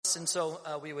us, and so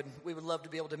we would love to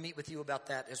be able to meet with you about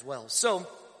that as well. So,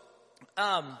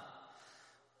 I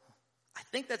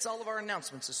think that's all of our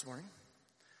announcements this morning.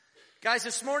 Guys,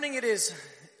 this morning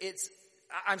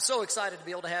I'm so excited to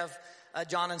be able to have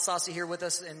John and Saucy here with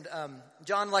us. And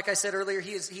John, like I said earlier,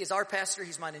 he is our pastor.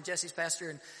 He's mine and Jesse's pastor.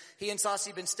 And he and Saucy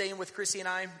have been staying with Chrissy and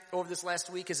I over this last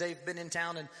week as they've been in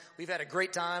town. And we've had a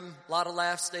great time, a lot of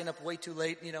laughs, staying up way too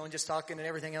late, and just talking and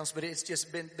everything else. But it's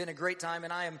just been a great time.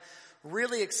 And I am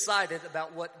really excited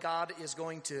about what God is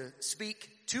going to speak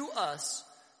to us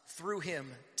through him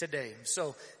today.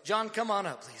 So, John, come on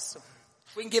up, please. So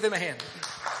we can give him a hand.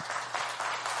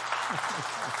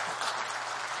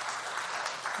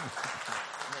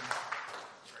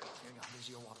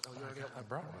 I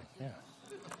brought one, yeah.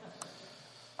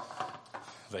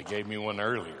 They gave me one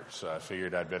earlier, so I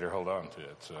figured I'd better hold on to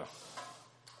it. So,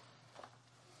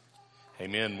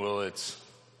 amen. Well, it's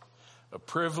a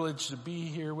privilege to be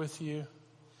here with you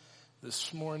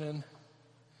this morning.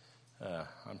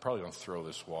 I'm probably going to throw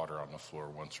this water on the floor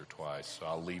once or twice, so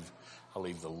I'll leave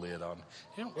the lid on.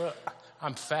 Well,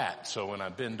 I'm fat, so when I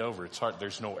bend over, it's hard.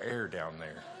 There's no air down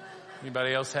there.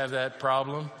 Anybody else have that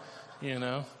problem?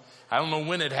 I don't know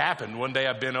when it happened. One day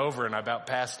I bent over and I about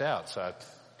passed out. So I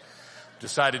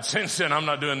decided since then I'm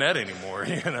not doing that anymore.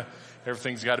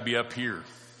 Everything's got to be up here.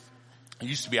 It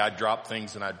used to be I'd drop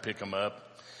things and I'd pick them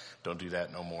up. Don't do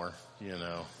that no more.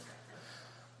 I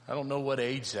don't know what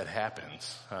age that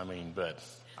happens. But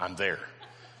I'm there.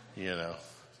 I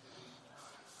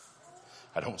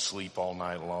don't sleep all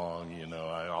night long.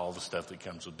 All the stuff that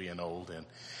comes with being old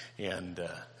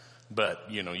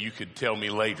but, you could tell me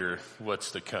later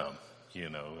what's to come,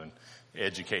 and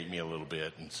educate me a little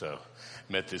bit. And so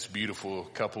met this beautiful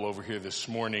couple over here this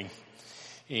morning.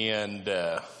 And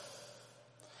if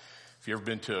you ever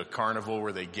been to a carnival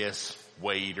where they guess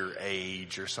weight or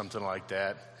age or something like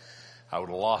that, I would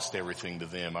have lost everything to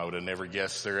them. I would have never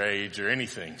guessed their age or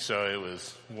anything. So it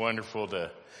was wonderful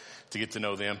to get to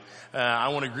know them. I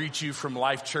want to greet you from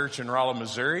Life Church in Rolla,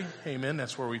 Missouri. Amen.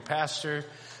 That's where we pastor.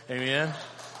 Amen.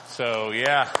 So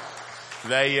yeah,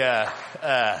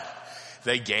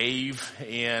 they gave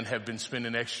and have been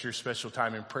spending extra special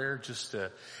time in prayer just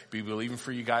to be believing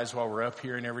for you guys while we're up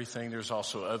here and everything. There's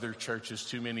also other churches,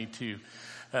 too many to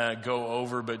go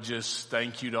over, but just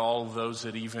thank you to all of those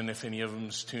that even if any of them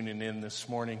is tuning in this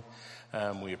morning,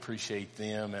 we appreciate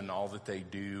them and all that they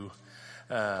do.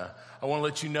 I want to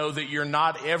let you know that you're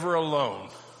not ever alone.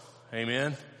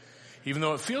 Amen. Even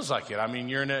though it feels like it.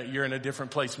 You're in a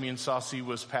different place. Me and Saucy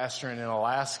was pastoring in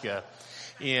Alaska,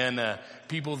 and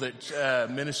people that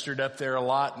ministered up there a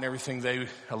lot and everything,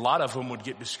 a lot of them would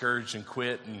get discouraged and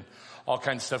quit and all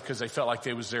kinds of stuff because they felt like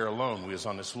they was there alone. We was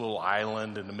on this little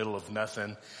island in the middle of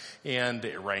nothing, and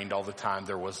it rained all the time.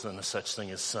 There wasn't a such thing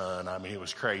as sun. It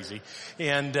was crazy.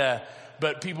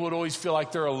 But people would always feel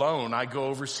like they're alone. I go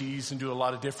overseas and do a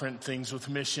lot of different things with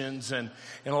missions, and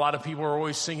a lot of people are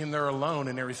always singing they're alone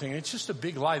and everything. It's just a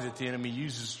big lie that the enemy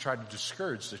uses to try to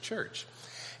discourage the church.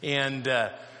 And,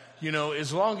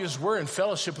 as long as we're in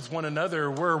fellowship with one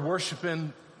another, we're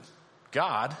worshiping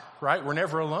God, right? We're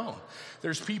never alone.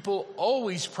 There's people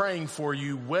always praying for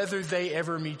you, whether they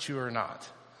ever meet you or not.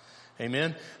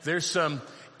 Amen. There's some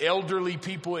elderly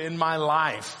people in my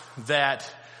life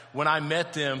that when I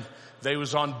met them, they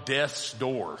was on death's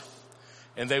door,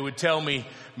 and they would tell me,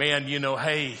 man,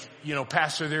 hey,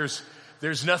 Pastor, there's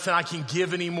nothing I can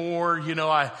give anymore.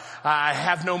 I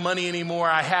have no money anymore.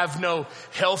 I have no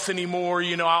health anymore.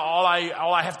 All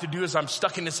I have to do is I'm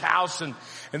stuck in this house and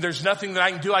there's nothing that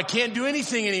I can do. I can't do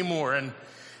anything anymore.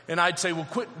 And I'd say, well,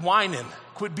 quit whining,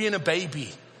 quit being a baby.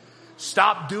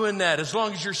 Stop doing that. As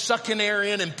long as you're sucking air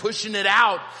in and pushing it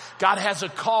out, God has a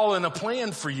call and a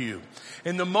plan for you.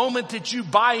 And the moment that you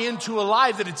buy into a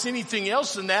lie that it's anything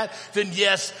else than that, then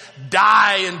yes,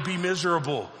 die and be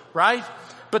miserable, right?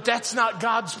 But that's not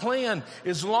God's plan.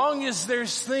 As long as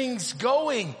there's things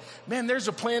going, man, there's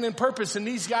a plan and purpose. And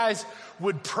these guys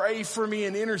would pray for me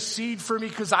and intercede for me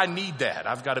because I need that.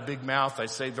 I've got a big mouth. I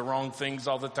say the wrong things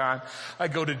all the time. I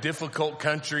go to difficult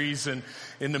countries, and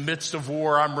in the midst of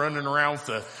war, I'm running around with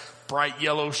a bright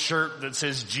yellow shirt that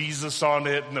says Jesus on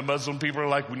it. And the Muslim people are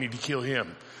like, we need to kill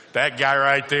him. That guy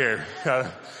right there.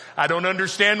 I don't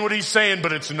understand what he's saying,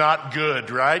 but it's not good,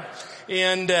 right?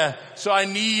 And so I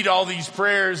need all these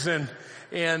prayers. And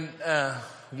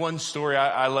one story,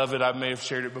 I love it. I may have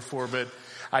shared it before, but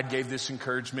I gave this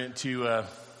encouragement to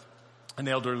an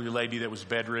elderly lady that was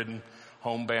bedridden,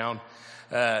 homebound,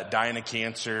 dying of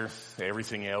cancer,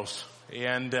 everything else.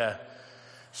 And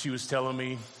she was telling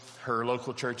me her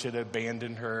local church had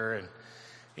abandoned her.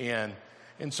 And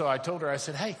so I told her, I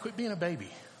said, hey, quit being a baby.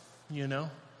 You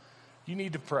you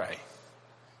need to pray.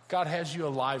 God has you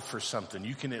alive for something.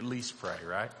 You can at least pray,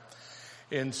 right?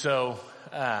 And so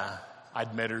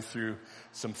I'd met her through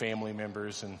some family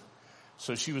members, and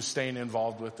so she was staying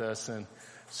involved with us. And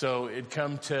so it'd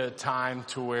come to time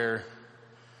to where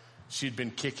she'd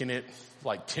been kicking it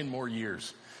like 10 more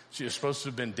years. She was supposed to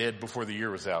have been dead before the year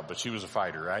was out, but she was a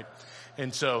fighter, right?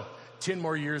 And so 10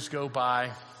 more years go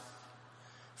by.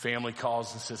 Family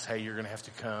calls and says, hey, you're going to have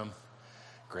to come.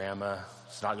 Grandma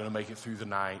is not going to make it through the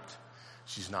night.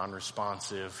 She's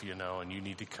non-responsive, and you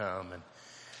need to come.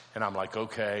 And I'm like,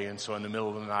 okay. And so in the middle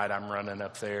of the night, I'm running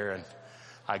up there, and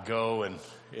I go, and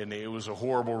it was a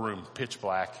horrible room, pitch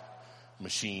black,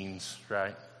 machines,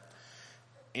 right?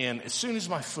 And as soon as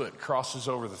my foot crosses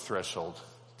over the threshold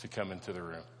to come into the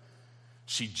room,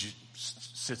 she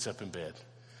sits up in bed,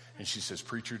 and she says,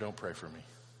 preacher, don't pray for me.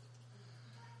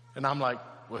 And I'm like,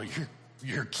 well,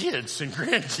 your kids and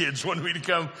grandkids want me to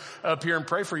come up here and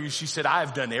pray for you. She said, I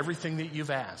have done everything that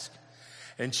you've asked.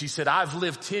 And she said, I've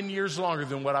lived 10 years longer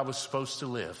than what I was supposed to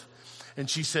live. And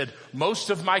she said,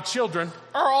 most of my children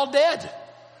are all dead.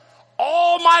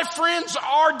 All my friends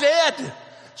are dead.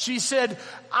 She said,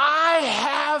 I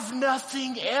have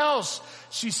nothing else.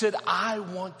 She said, I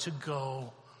want to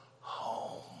go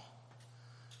home.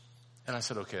 And I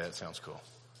said, okay, that sounds cool,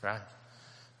 right?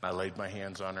 I laid my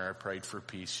hands on her. I prayed for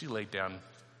peace. She laid down,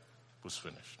 was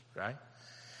finished, right?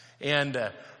 And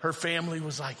her family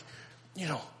was like,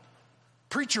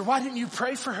 preacher, why didn't you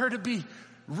pray for her to be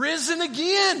risen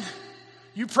again?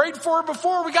 You prayed for her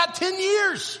before. We got 10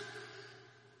 years.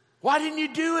 Why didn't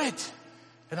you do it?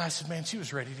 And I said, man, she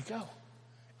was ready to go.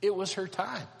 It was her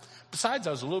time. Besides, I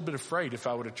was a little bit afraid if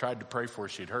I would have tried to pray for her,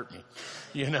 she'd hurt me,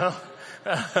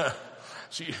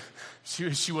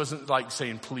 She wasn't like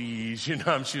saying please, she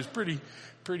was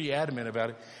pretty adamant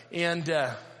about it. And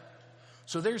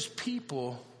so there's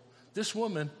people, this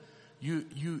woman, you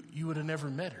would have never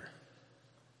met her.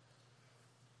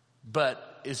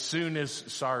 But as soon as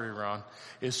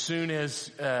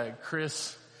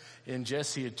Chris and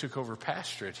Jesse had took over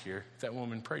pastorate here, that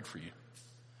woman prayed for you.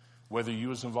 Whether you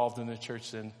was involved in the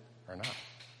church then or not.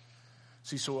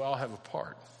 See, so we all have a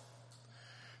part.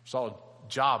 There's all a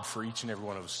job for each and every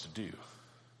one of us to do.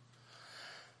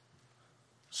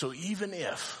 So even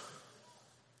if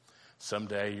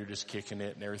someday you're just kicking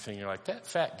it and everything, you're like, that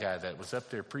fat guy that was up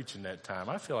there preaching that time,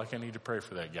 I feel like I need to pray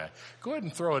for that guy. Go ahead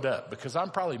and throw it up, because I'm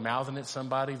probably mouthing at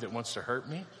somebody that wants to hurt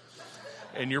me,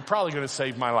 and you're probably going to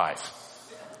save my life.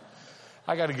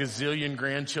 I got a gazillion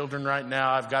grandchildren right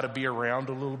now. I've got to be around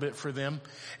a little bit for them.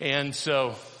 And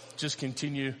so just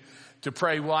continue to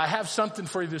pray. Well, I have something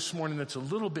for you this morning that's a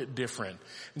little bit different.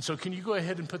 And so can you go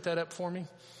ahead and put that up for me?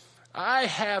 I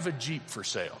have a Jeep for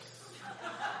sale.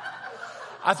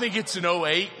 I think it's an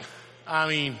 08. I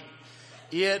mean,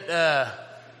 it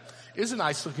is a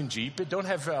nice looking Jeep. It don't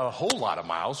have a whole lot of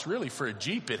miles. Really, for a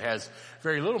Jeep, it has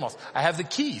very little miles. I have the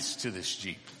keys to this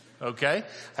Jeep. Okay?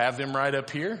 I have them right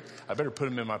up here. I better put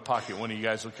them in my pocket. One of you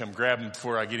guys will come grab them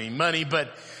before I get any money.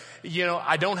 But,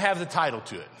 I don't have the title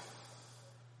to it.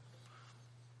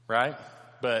 Right?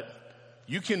 But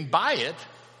you can buy it,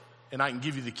 and I can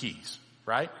give you the keys.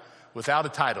 Right? Without a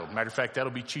title. Matter of fact,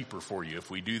 that'll be cheaper for you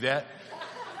if we do that.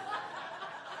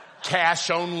 Cash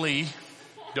only.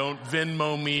 Don't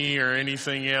Venmo me or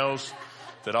anything else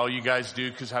that all you guys do,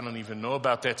 because I don't even know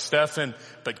about that stuff.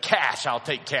 But cash, I'll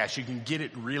take cash. You can get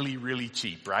it really, really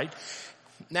cheap, right?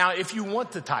 Now, if you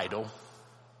want the title,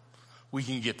 we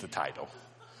can get the title.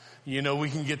 We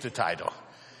can get the title.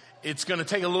 It's going to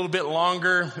take a little bit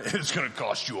longer. It's going to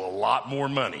cost you a lot more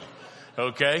money.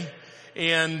 Okay?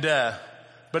 And,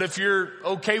 but if you're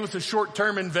okay with a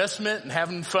short-term investment and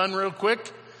having fun real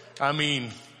quick,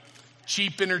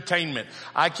 cheap entertainment.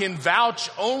 I can vouch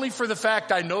only for the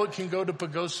fact I know it can go to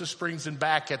Pagosa Springs and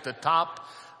back at the top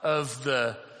of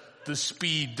the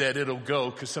speed that it'll go,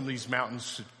 because some of these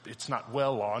mountains, it's not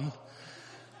well on.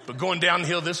 But going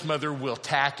downhill, this mother will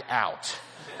tack out.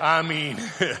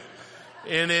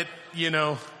 And it,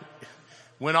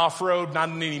 went off-road, not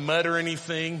in any mud or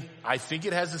anything. I think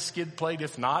it has a skid plate.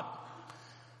 If not,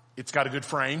 it's got a good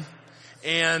frame.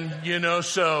 And,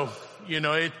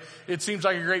 it seems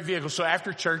like a great vehicle. So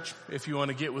after church, if you want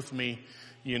to get with me,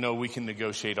 we can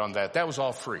negotiate on that. That was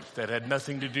all free. That had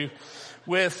nothing to do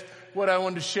with what I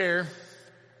wanted to share.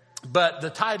 But the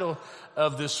title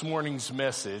of this morning's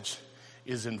message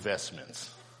is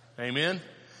investments. Amen?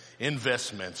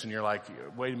 Investments. And you're like,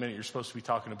 wait a minute, you're supposed to be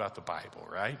talking about the Bible,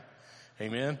 right?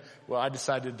 Amen? Well, I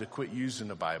decided to quit using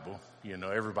the Bible.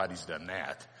 Everybody's done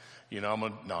that.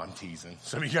 I'm teasing.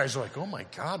 Some of you guys are like, oh my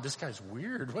God, this guy's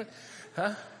weird. What?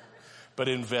 Huh? but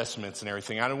investments and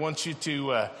everything. I want you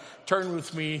to turn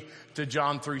with me to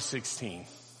John 3:16.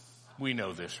 We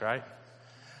know this, right?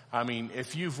 I mean,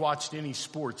 if you've watched any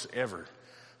sports ever,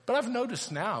 but I've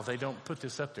noticed now they don't put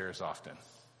this up there as often,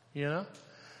 you know?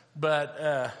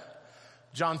 But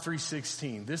John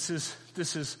 3:16, this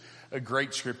is a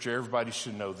great scripture. Everybody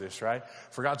should know this, right?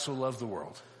 For God so loved the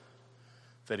world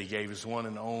that he gave his one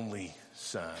and only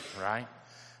son, right?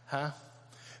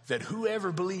 That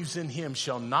whoever believes in him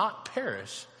shall not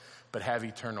perish, but have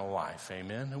eternal life.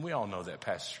 Amen. And we all know that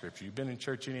passage of scripture. You've been in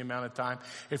church any amount of time.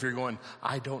 If you're going,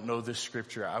 I don't know this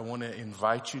scripture, I want to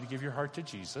invite you to give your heart to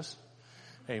Jesus.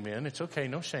 Amen. It's okay.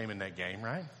 No shame in that game,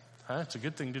 right? It's a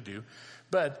good thing to do.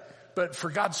 But for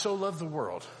God so loved the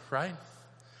world, right?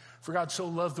 For God so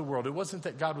loved the world. It wasn't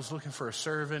that God was looking for a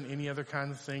servant, any other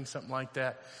kind of thing, something like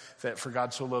that, that for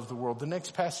God so loved the world. The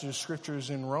next passage of scripture is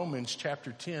in Romans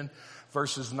chapter 10,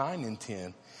 verses 9 and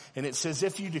 10. And it says,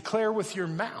 if you declare with your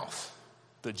mouth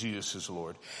that Jesus is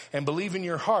Lord and believe in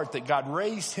your heart that God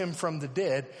raised him from the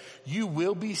dead, you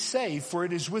will be saved. For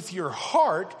it is with your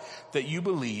heart that you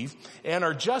believe and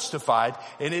are justified,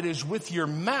 and it is with your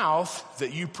mouth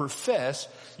that you profess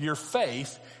your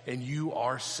faith and you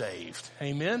are saved.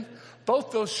 Amen.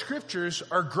 Both those scriptures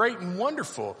are great and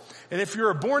wonderful. And if you're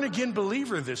a born again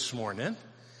believer this morning,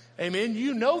 amen,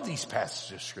 you know these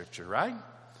passages of scripture, right?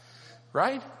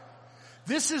 Right?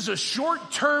 This is a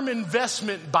short-term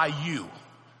investment by you.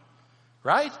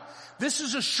 Right? This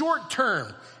is a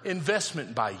short-term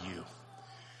investment by you.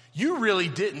 You really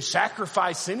didn't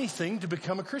sacrifice anything to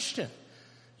become a Christian.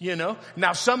 You know?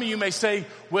 Now some of you may say,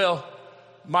 well,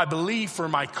 my belief or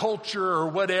my culture or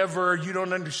whatever, you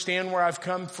don't understand where I've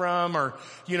come from, or,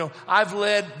 you know, I've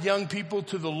led young people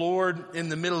to the Lord in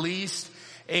the Middle East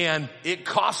and it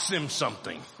costs them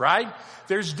something, right?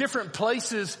 There's different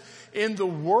places in the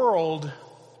world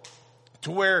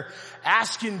to where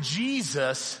asking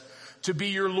Jesus to be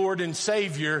your Lord and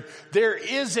Savior, there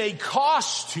is a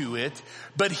cost to it,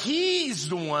 but he's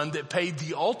the one that paid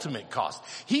the ultimate cost.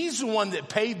 He's the one that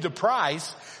paid the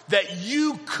price that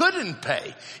you couldn't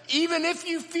pay. Even if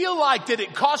you feel like that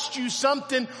it cost you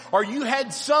something, or you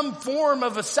had some form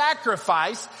of a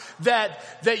sacrifice that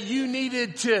you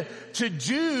needed to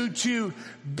do to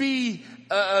be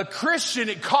a Christian,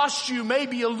 it cost you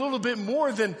maybe a little bit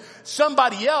more than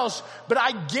somebody else, but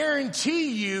I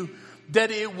guarantee you that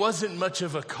it wasn't much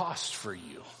of a cost for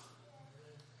you.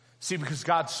 See, because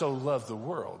God so loved the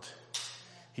world,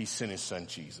 he sent his son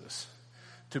Jesus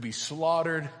to be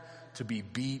slaughtered, to be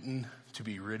beaten, to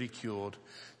be ridiculed,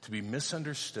 to be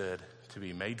misunderstood, to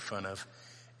be made fun of,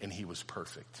 and he was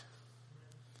perfect.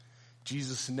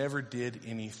 Jesus never did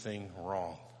anything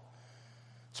wrong.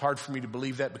 It's hard for me to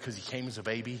believe that because he came as a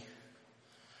baby,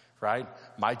 right?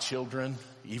 My children,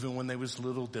 even when they was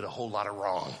little, did a whole lot of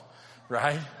wrong,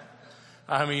 right?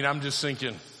 I mean, I'm just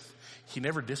thinking, he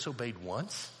never disobeyed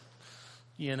once,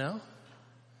 you know?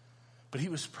 But he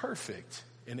was perfect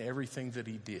in everything that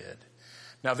he did.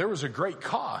 Now, there was a great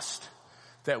cost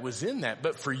that was in that.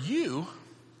 But for you,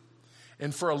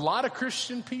 and for a lot of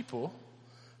Christian people,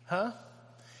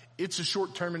 it's a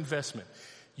short-term investment.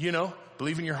 You know,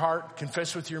 believe in your heart,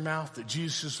 confess with your mouth that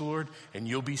Jesus is Lord, and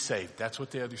you'll be saved. That's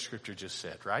what the other scripture just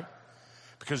said, right?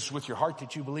 Because it's with your heart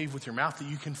that you believe, with your mouth that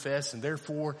you confess, and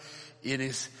therefore it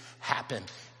has happened.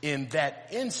 In that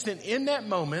instant, in that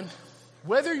moment,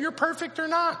 whether you're perfect or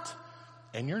not,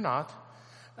 and you're not,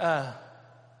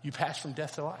 you pass from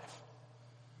death to life,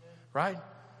 right?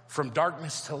 From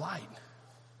darkness to light.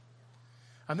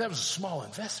 I mean, that was a small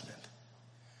investment.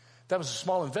 That was a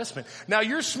small investment. Now,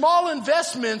 your small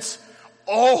investments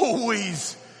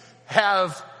always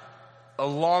have a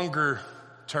longer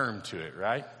term to it,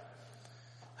 right?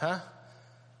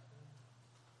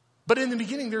 But in the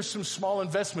beginning, there's some small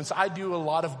investments. I do a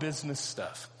lot of business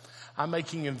stuff. I'm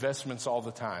making investments all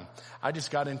the time. I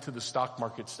just got into the stock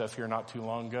market stuff here not too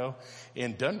long ago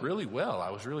and done really well.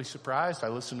 I was really surprised. I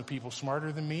listened to people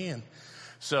smarter than me, and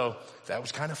so that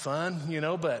was kind of fun, you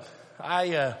know. But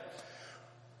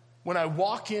when I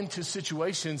walk into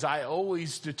situations, I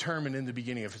always determine in the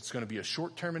beginning if it's going to be a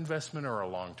short-term investment or a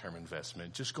long-term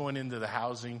investment. Just going into the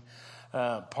housing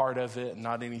part of it,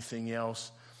 not anything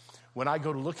else. When I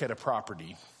go to look at a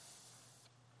property,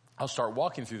 I'll start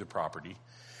walking through the property,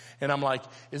 and I'm like,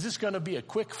 is this going to be a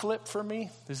quick flip for me?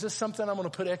 Is this something I'm going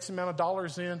to put X amount of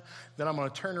dollars in, then I'm going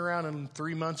to turn around in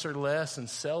 3 months or less and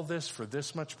sell this for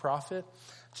this much profit?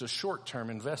 It's a short-term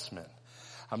investment.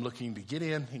 I'm looking to get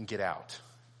in and get out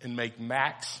and make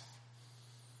max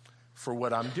for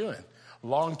what I'm doing.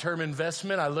 Long-term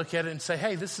investment, I look at it and say,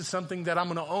 hey, this is something that I'm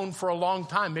going to own for a long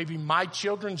time. Maybe my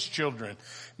children's children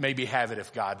maybe have it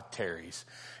if God tarries,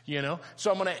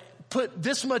 So I'm going to put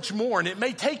this much more, and it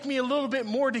may take me a little bit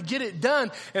more to get it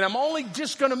done, and I'm only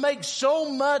just going to make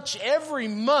so much every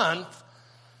month,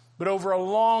 but over a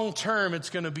long term,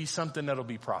 it's going to be something that'll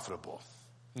be profitable,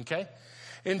 okay?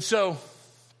 And so,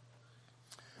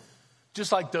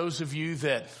 just like those of you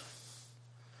that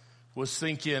was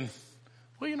thinking,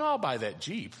 well, I'll buy that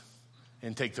Jeep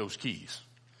and take those keys,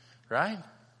 right?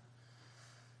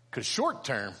 Because short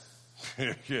term,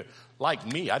 like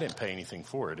me, I didn't pay anything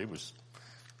for it. It was,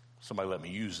 somebody let me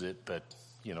use it, but,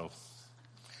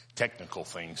 technical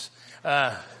things.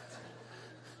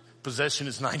 Possession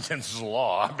is 9/10 of the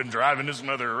law. I've been driving this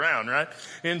mother around, right?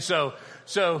 And so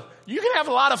you can have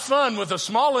a lot of fun with a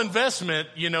small investment,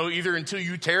 either until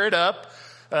you tear it up,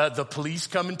 the police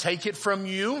come and take it from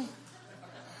you.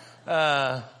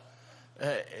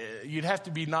 You'd have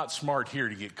to be not smart here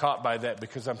to get caught by that,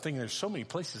 because I'm thinking there's so many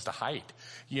places to hide,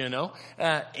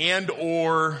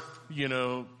 or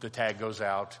the tag goes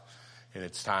out and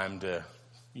it's time to,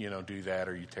 do that,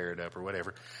 or you tear it up or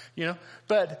whatever,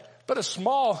 but a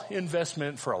small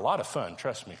investment for a lot of fun.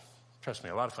 Trust me,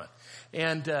 a lot of fun.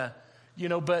 And,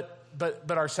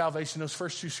 but our salvation, those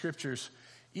first two scriptures,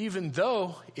 even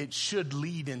though it should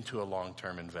lead into a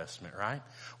long-term investment, right?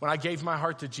 When I gave my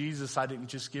heart to Jesus, I didn't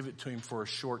just give it to him for a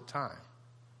short time,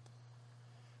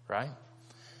 right?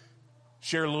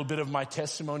 Share a little bit of my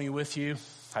testimony with you.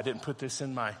 I didn't put this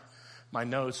in my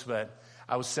notes, but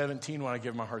I was 17 when I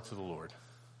gave my heart to the Lord.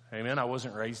 Amen. I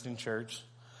wasn't raised in church.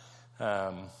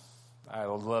 I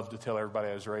love to tell everybody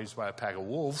I was raised by a pack of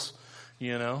wolves,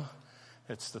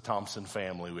 It's the Thompson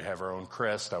family. We have our own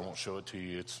crest. I won't show it to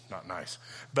you. It's not nice.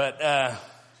 But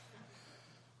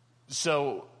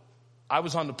so I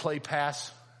was on the Play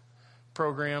Pass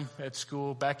program at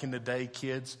school. Back in the day,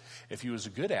 kids, if you was a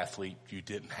good athlete, you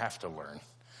didn't have to learn.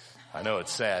 I know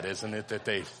it's sad, isn't it, that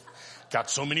they got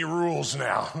so many rules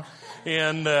now.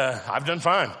 And I've done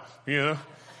fine,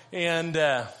 And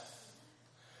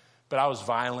but I was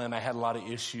violent. I had a lot of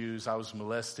issues. I was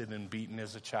molested and beaten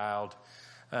as a child.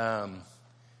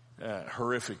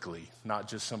 Horrifically, not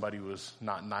just somebody who was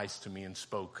not nice to me and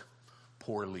spoke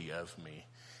poorly of me.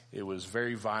 It was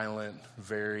very violent,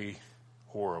 very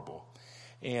horrible.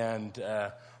 And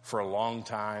for a long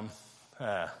time,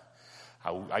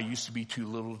 I used to be too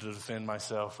little to defend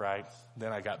myself, right?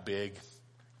 Then I got big,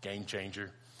 game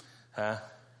changer. But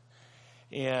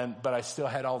I still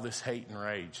had all this hate and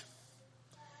rage.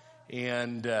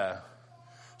 And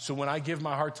so when I give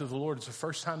my heart to the Lord, it's the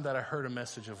first time that I heard a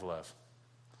message of love.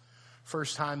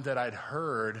 First time that I'd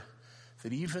heard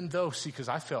that even though, because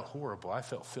I felt horrible, I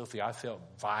felt filthy, I felt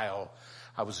vile,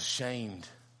 I was ashamed.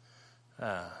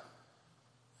 It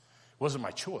wasn't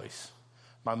my choice.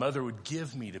 My mother would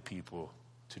give me to people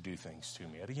to do things to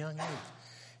me at a young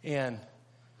age.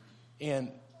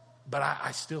 But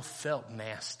I still felt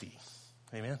nasty.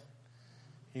 Amen?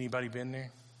 Anybody been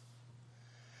there?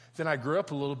 Then I grew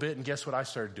up a little bit, and guess what I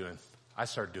started doing? I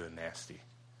started doing nasty.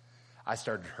 I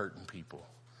started hurting people.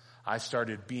 I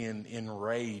started being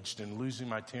enraged and losing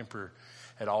my temper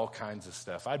at all kinds of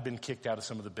stuff. I'd been kicked out of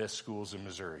some of the best schools in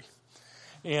Missouri.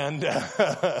 And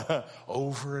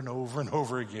over and over and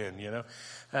over again,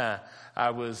 I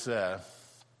was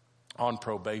on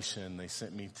probation. They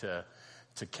sent me to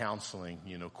counseling,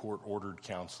 court-ordered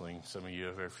counseling. Some of you,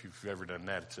 if you've ever done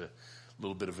that, it's a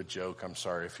little bit of a joke. I'm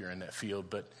sorry if you're in that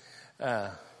field. But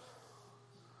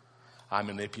I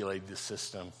manipulated the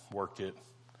system, worked it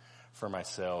for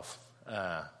myself,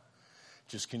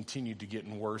 just continued to get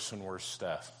in worse and worse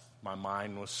stuff. My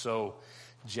mind was so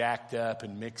jacked up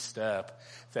and mixed up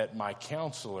that my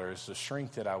counselors, the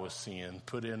shrink that I was seeing,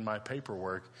 put in my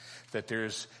paperwork that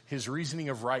his reasoning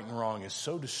of right and wrong is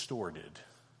so distorted.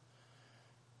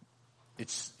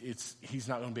 He's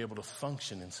not going to be able to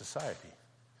function in society.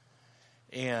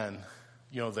 And,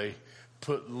 they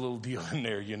put a little deal in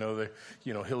there,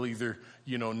 he'll either,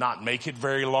 not make it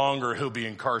very long, or he'll be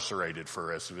incarcerated for the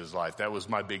rest of his life. That was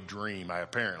my big dream,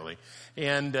 apparently.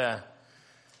 And I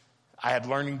had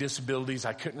learning disabilities.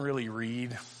 I couldn't really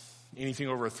read. Anything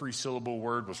over a 3-syllable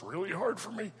word was really hard for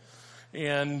me.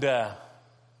 And but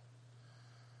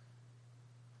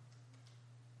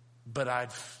I'd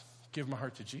give my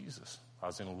heart to Jesus. I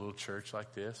was in a little church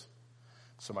like this.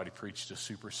 Somebody preached a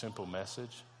super simple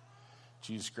message.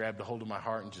 Jesus grabbed a hold of my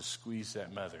heart and just squeezed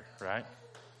that mother, right?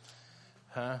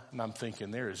 And I'm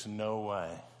thinking, there's no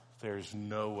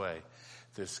way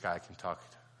this guy can talk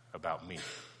about me,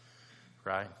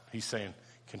 right? He's saying,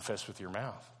 confess with your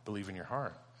mouth, believe in your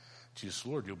heart. Jesus,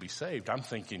 Lord, you'll be saved. I'm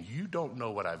thinking, you don't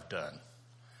know what I've done.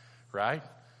 right?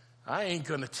 I ain't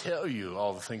going to tell you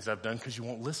all the things I've done because you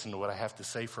won't listen to what I have to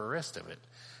say for the rest of it,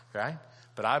 right?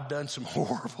 But I've done some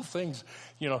horrible things.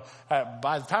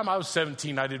 By the time I was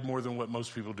 17, I did more than what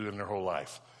most people do in their whole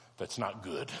life. That's not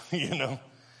good,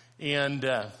 And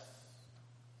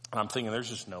I'm thinking there's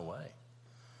just no way.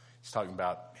 He's talking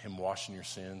about him washing your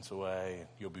sins away, and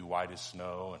you'll be white as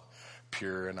snow and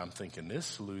pure. And I'm thinking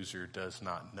this loser does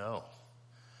not know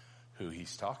who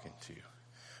he's talking to.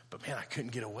 But man, I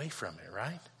couldn't get away from it,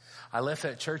 right? I left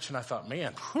that church and I thought,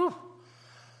 man,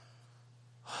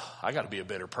 I got to be a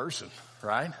better person,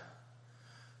 right?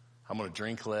 I'm going to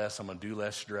drink less. I'm going to do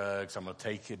less drugs. I'm going to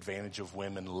take advantage of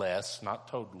women less, not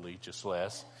totally, just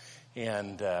less.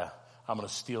 And I'm going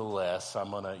to steal less.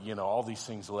 I'm going to, all these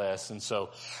things less. And so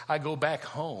I go back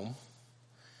home,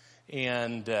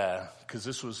 and because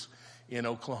this was in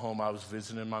Oklahoma, I was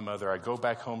visiting my mother. I go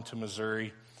back home to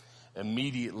Missouri.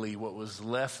 Immediately, what was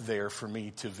left there for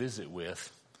me to visit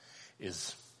with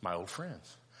is my old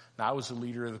friends. Now, I was the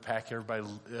leader of the pack. Everybody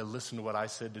listened to what I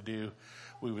said to do.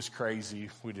 We was crazy.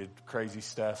 We did crazy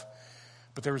stuff.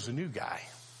 But there was a new guy.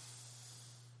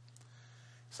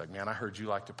 He's like, man, I heard you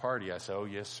like to party. I said, oh,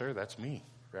 yes, sir, that's me,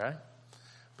 right?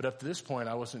 But up to this point,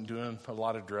 I wasn't doing a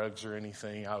lot of drugs or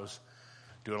anything. I was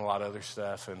doing a lot of other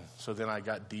stuff. And so then I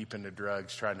got deep into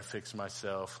drugs, trying to fix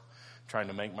myself, trying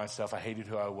to make myself. I hated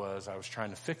who I was. I was trying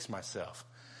to fix myself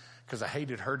because I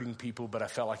hated hurting people, but I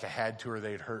felt like I had to or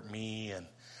they'd hurt me, and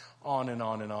on and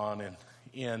on and on.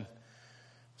 And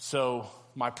so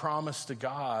my promise to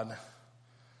God,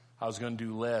 I was going to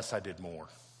do less. I did more.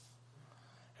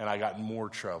 And I got in more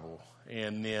trouble.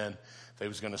 And then they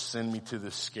was going to send me to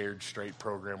this Scared Straight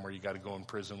program where you got to go in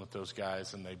prison with those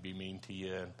guys and they'd be mean to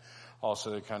you and all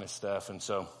sort of kind of stuff. And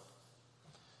so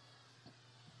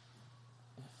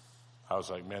I was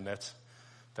like, man, that's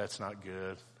not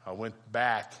good. I went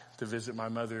back to visit my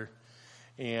mother,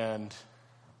 and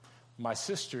my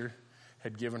sister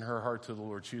had given her heart to the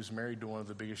Lord. She was married to one of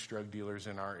the biggest drug dealers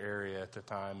in our area at the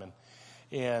time.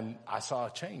 And I saw a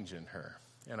change in her.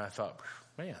 And I thought,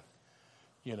 man,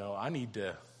 I need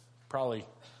to probably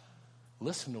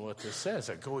listen to what this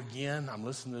says. I go again. I'm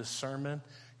listening to this sermon.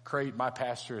 My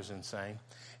pastor is insane.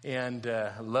 And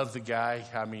I love the guy.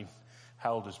 I mean,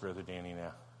 how old is Brother Danny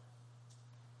now?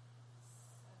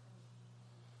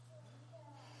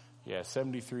 Yeah,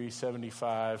 73,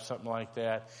 75, something like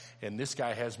that. And this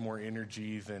guy has more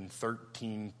energy than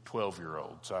 13,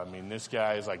 12-year-olds. I mean, this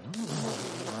guy is like,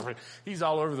 he's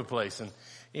all over the place.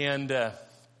 And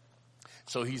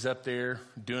so he's up there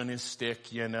doing his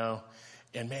stick, And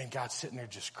man, God's sitting there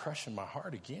just crushing my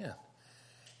heart again.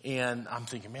 And I'm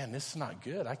thinking, man, this is not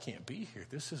good. I can't be here.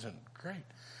 This isn't great.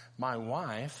 My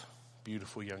wife,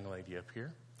 beautiful young lady up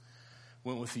here,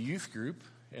 went with the youth group.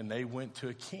 And they went to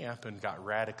a camp and got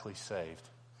radically saved.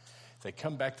 They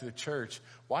come back to the church.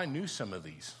 Well, I knew some of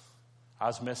these. I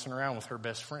was messing around with her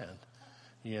best friend.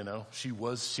 She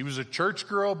was a church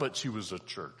girl, but she was a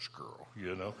church girl,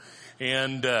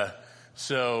 And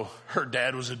so her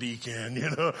dad was a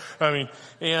deacon,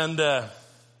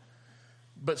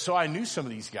 but so I knew some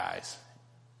of these guys.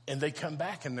 And they come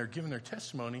back and they're giving their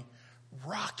testimony,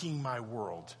 rocking my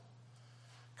world.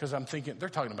 Because I'm thinking, they're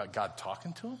talking about God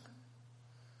talking to them.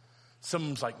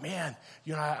 Someone's like, man,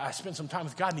 I spent some time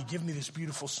with God and he gave me this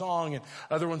beautiful song. And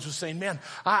other ones was saying, man,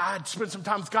 I'd spent some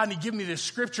time with God and he gave me this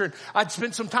scripture. And I'd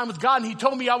spent some time with God and he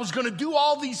told me I was going to do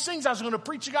all these things. I was going to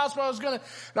preach the gospel. And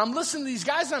I'm listening to these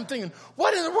guys and I'm thinking,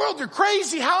 what in the world? They're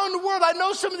crazy. How in the world? I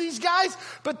know some of these guys.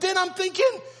 But then I'm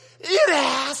thinking, it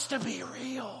has to be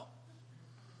real.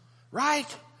 Right?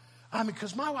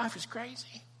 Because my wife is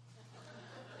crazy.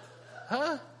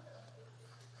 Huh?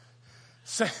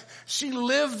 She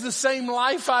lived the same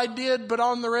life I did, but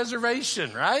on the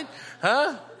reservation, right?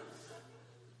 Huh?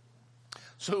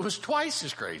 So it was twice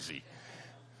as crazy.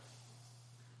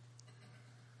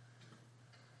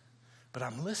 But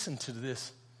I'm listening to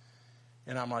this,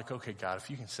 and I'm like, okay, God, if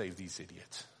you can save these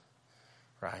idiots,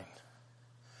 right?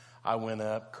 I went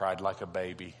up, cried like a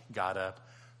baby, got up,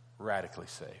 radically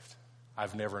saved.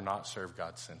 I've never not served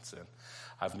God since then.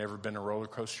 I've never been a roller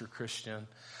coaster Christian.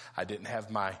 I didn't have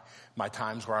my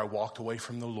times where I walked away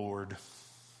from the Lord.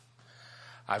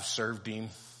 I've served him.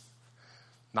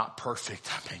 Not perfect.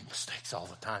 I make mistakes all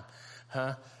the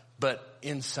time. But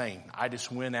insane. I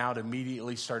just went out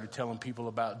immediately, started telling people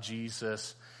about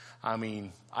Jesus. I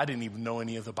didn't even know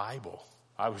any of the Bible.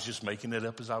 I was just making it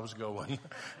up as I was going.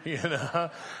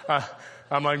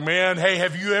 I'm like, man, hey,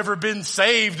 have you ever been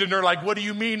saved? And they're like, what do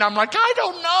you mean? I'm like, I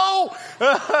don't know.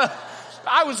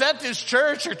 I was at this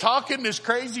church or talking this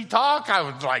crazy talk. I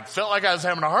was felt like I was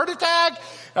having a heart attack.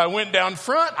 I went down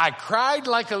front. I cried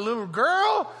like a little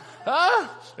girl.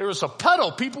 There was a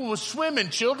puddle. People was swimming.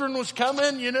 Children was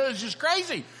coming. You know, it was just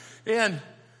crazy. And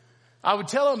I would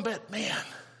tell them, but man,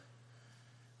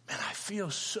 I feel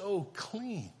so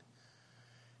clean.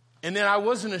 And then I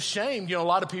wasn't ashamed. You know, a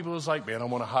lot of people was like, man, I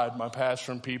want to hide my past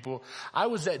from people. I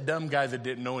was that dumb guy that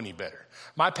didn't know any better.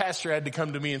 My pastor had to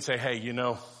come to me and say, hey, you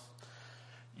know,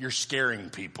 you're scaring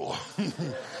people.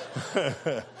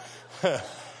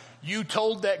 You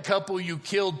told that couple you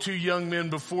killed 2 young men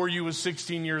before you was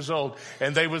 16 years old.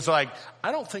 And they was like,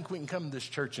 I don't think we can come to this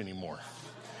church anymore.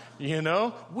 You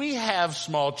know, we have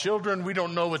small children. We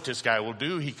don't know what this guy will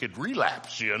do. He could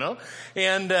relapse, you know,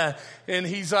 and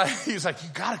he's like, you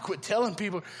gotta quit telling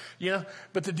people, you know,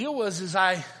 but the deal was,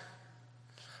 I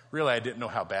didn't know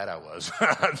how bad I was.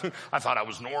 I thought I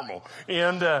was normal.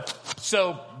 And,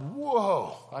 so,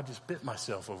 whoa, I just bit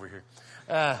myself over here.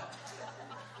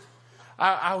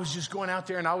 I was just going out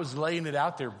there and I was laying it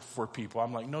out there for people.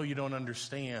 I'm like, no, you don't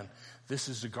understand. This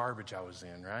is the garbage I was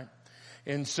in, right?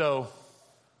 And so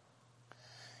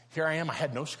here I am. I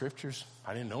had no scriptures.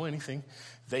 I didn't know anything.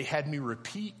 They had me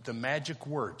repeat the magic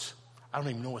words. I don't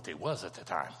even know what they was at the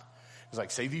time. It was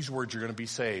like, say these words, you're going to be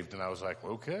saved. And I was like,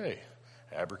 okay,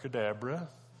 abracadabra.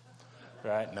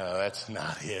 Right? No, that's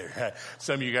not it. Right?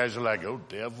 Some of you guys are like, oh,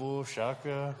 devil,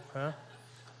 shaka, huh?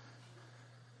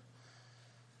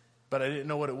 But I didn't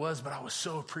know what it was, but I was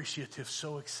so appreciative,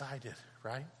 so excited,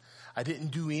 right? I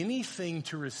didn't do anything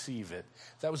to receive it.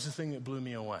 That was the thing that blew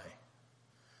me away.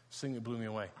 The thing that blew me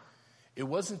away. It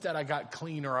wasn't that I got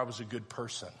clean or I was a good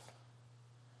person.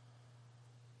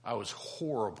 I was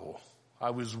horrible. I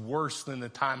was worse than the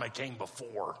time I came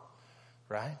before,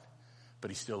 right?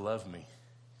 But he still loved me.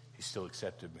 He still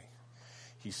accepted me.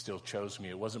 He still chose me.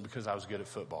 It wasn't because I was good at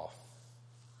football.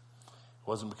 It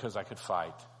wasn't because I could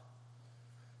fight.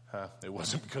 It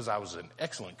wasn't because I was an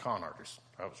excellent con artist.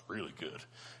 I was really good,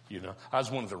 you know. I was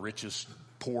one of the richest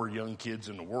poor young kids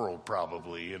in the world,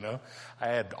 probably, you know. I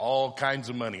had all kinds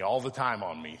of money all the time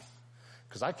on me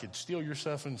because I could steal your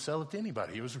stuff and sell it to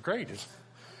anybody. It was great.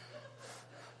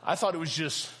 I thought it was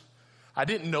just, I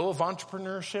didn't know of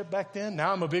entrepreneurship back then.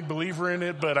 Now I'm a big believer in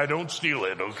it, but I don't steal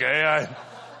it, okay?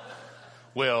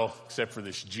 Well, except for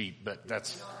this Jeep, but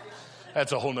that's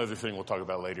a whole nother thing we'll talk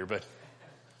about later, but.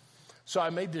 So I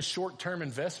made this short-term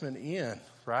investment in,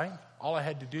 right? All I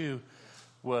had to do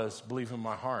was believe in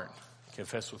my heart,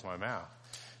 confess with my mouth,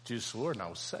 Jesus the Lord, and I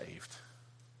was saved.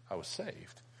 I was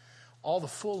saved. All the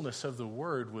fullness of the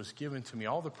word was given to me.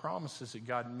 All the promises that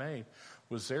God made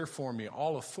was there for me.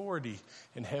 All authority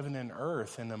in heaven and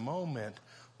earth in a moment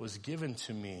was given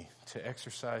to me to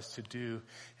exercise, to do,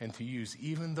 and to use,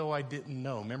 even though I didn't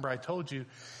know. Remember, I told you,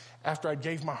 after I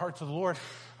gave my heart to the Lord,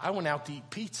 I went out to eat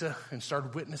pizza and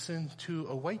started witnessing to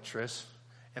a waitress,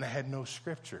 and I had no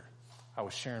scripture. I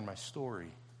was sharing my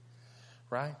story,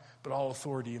 right? But all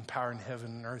authority and power in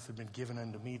heaven and earth have been given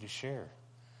unto me to share,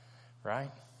 right?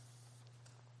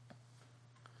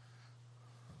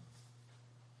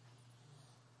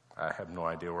 I have no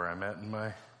idea where I'm at in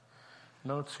my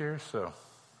notes here, so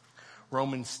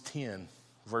Romans 10,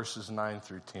 verses 9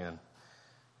 through 10.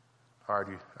 I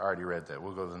already read that.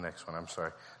 We'll go to the next one. I'm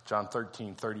sorry. John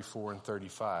 13, 34 and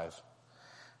 35.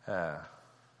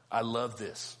 I love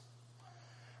this.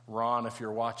 Ron, if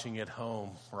you're watching at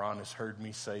home, Ron has heard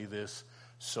me say this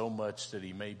so much that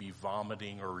he may be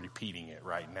vomiting or repeating it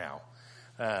right now.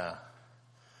 A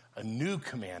new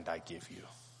command I give you,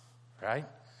 right?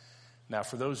 Now,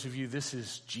 for those of you, this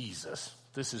is Jesus.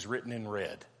 This is written in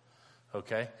red,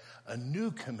 okay? A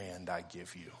new command I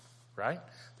give you. Right?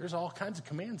 There's all kinds of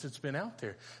commands that's been out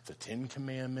there. The 10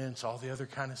 Commandments, all the other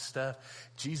kind of stuff.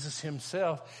 Jesus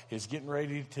himself is getting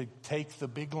ready to take the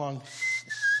big long,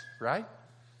 right?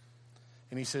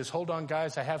 And he says, hold on,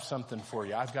 guys, I have something for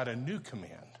you. I've got a new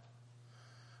command.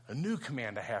 A new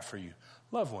command I have for you.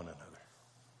 Love one another.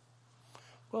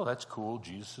 Well, that's cool.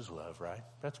 Jesus is love, right?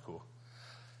 That's cool.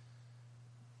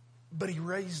 But he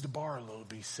raised the bar a little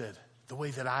bit. He said, the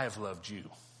way that I have loved you,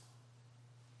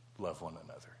 love one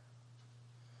another.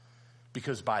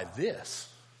 Because by this,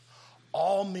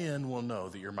 all men will know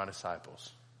that you're my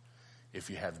disciples if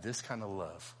you have this kind of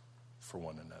love for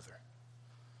one another.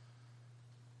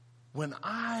 When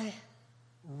I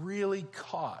really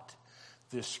caught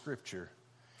this scripture,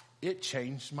 it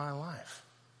changed my life.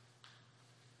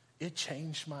 It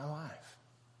changed my life.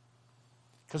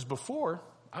 Because before,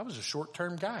 I was a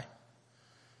short-term guy,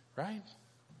 right?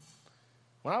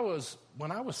 When I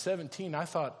was 17, I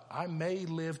thought I may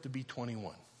live to be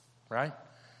 21. Right?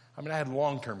 I mean, I had a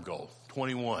long-term goal,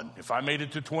 21. If I made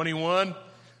it to 21,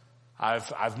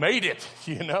 I've made it,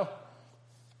 you know.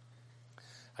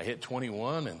 I hit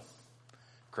 21 and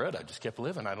crud, I just kept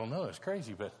living. I don't know. It's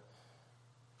crazy, but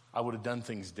I would have done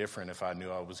things different if I knew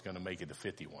I was going to make it to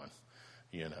 51.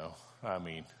 I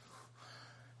mean,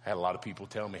 I had a lot of people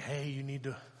tell me, hey, you need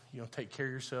to, take care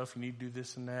of yourself. You need to do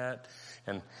this and that.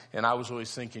 And I was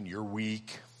always thinking, you're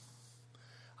weak.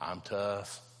 I'm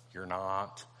tough. You're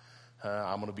not.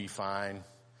 I'm going to be fine.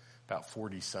 About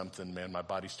 40 something, man, my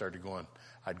body started going.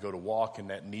 I'd go to walk and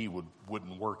that knee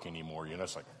wouldn't work anymore.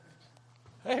 It's like,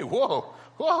 hey, whoa,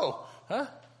 huh?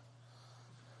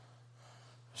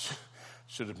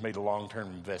 Should have made a long-term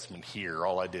investment here.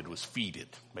 All I did was feed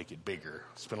it, make it bigger.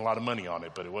 Spent a lot of money on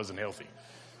it, but it wasn't healthy.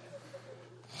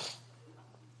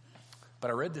 But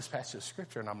I read this passage of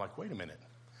scripture and I'm like, wait a minute.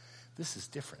 This is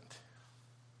different.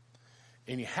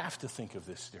 And you have to think of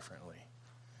this differently.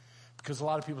 Because a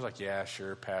lot of people are like, yeah,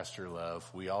 sure, pastor, love.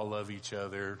 We all love each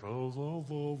other.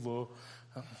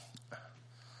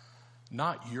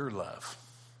 Not your love.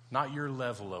 Not your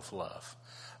level of love.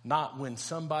 Not when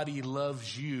somebody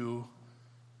loves you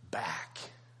back.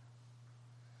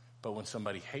 But when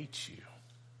somebody hates you.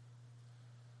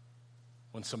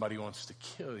 When somebody wants to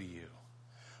kill you.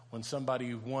 When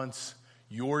somebody wants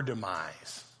your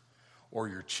demise. Or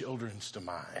your children's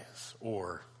demise.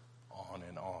 Or on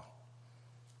and on.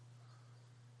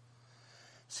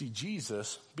 See,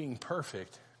 Jesus, being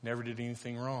perfect, never did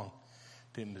anything wrong.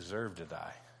 Didn't deserve to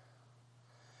die.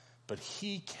 But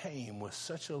he came with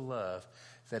such a love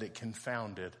that it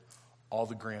confounded all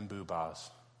the grand boobahs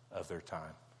of their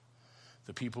time.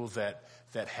 The people that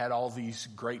had all these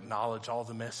great knowledge, all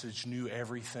the message, knew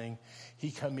everything.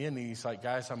 He come in and he's like,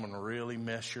 guys, I'm going to really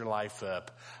mess your life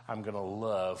up. I'm going to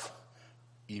love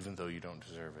even though you don't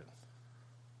deserve it.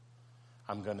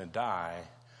 I'm going to die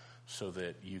so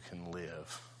that you can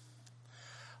live.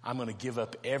 I'm going to give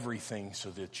up everything so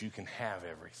that you can have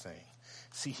everything.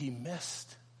 See, he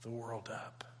messed the world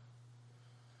up.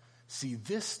 See,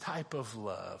 this type of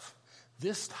love,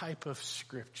 this type of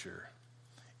scripture,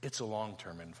 it's a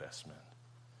long-term investment,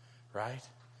 right?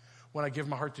 When I gave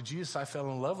my heart to Jesus, I fell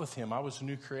in love with him. I was a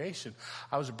new creation.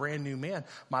 I was a brand new man.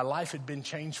 My life had been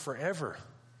changed forever.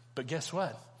 But guess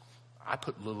what? I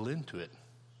put little into it.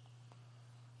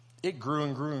 It grew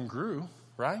and grew and grew,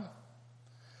 right?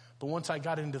 But once I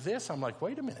got into this, I'm like,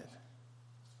 wait a minute.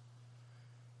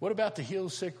 What about the heal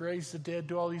the sick, raise the dead,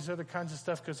 do all these other kinds of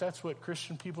stuff? Because that's what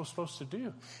Christian people are supposed to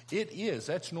do. It is.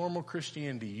 That's normal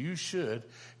Christianity. You should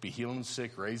be healing the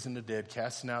sick, raising the dead,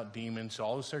 casting out demons,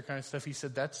 all this other kind of stuff. He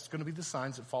said that's going to be the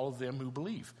signs that follow them who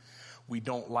believe. We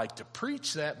don't like to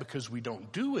preach that because we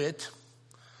don't do it.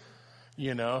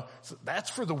 So that's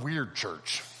for the weird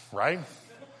church, right?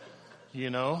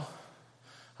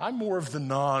 I'm more of the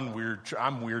non-weird.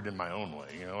 I'm weird in my own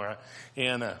way, right?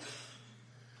 And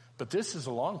but this is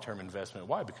a long-term investment.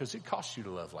 Why? Because it costs you to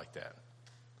love like that.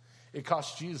 It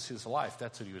cost Jesus his life.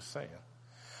 That's what he was saying.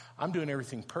 I'm doing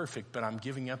everything perfect, but I'm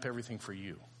giving up everything for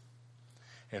you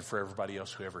and for everybody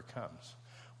else who ever comes,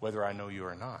 whether I know you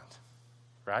or not,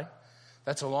 right?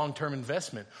 That's a long-term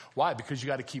investment. Why? Because you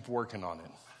got to keep working on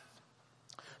it.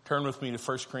 Turn with me to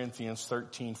 1 Corinthians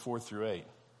 13, 4 through 8.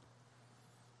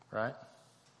 Right?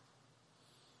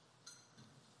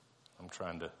 I'm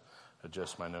trying to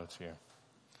adjust my notes here.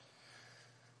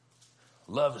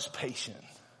 Love is patient.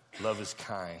 Love is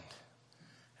kind.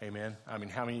 Amen. I mean,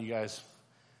 how many of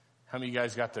you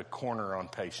guys got the corner on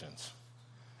patience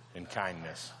and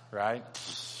kindness, right?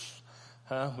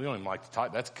 Huh? We don't even like to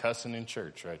talk. That's cussing in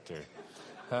church right there.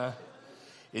 Huh?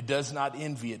 It does not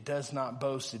envy. It does not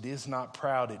boast. It is not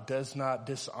proud. It does not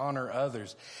dishonor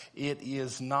others. It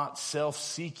is not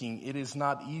self-seeking. It is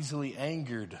not easily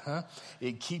angered.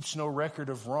 It keeps no record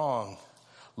of wrong.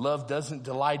 Love doesn't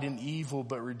delight in evil,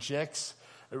 but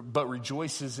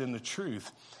rejoices in the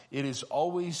truth. It is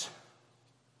always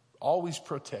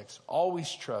protects,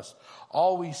 always trusts,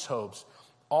 always hopes,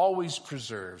 always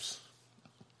preserves.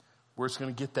 We're just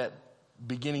going to get that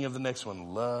beginning of the next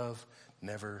one. Love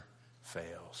never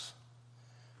fails,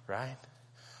 right?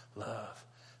 Love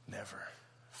never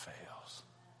fails.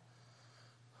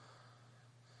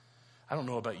 I don't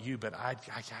know about you, but I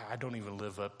don't even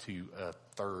live up to a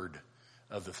third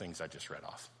of the things I just read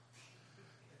off.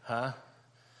 Huh?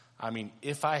 I mean,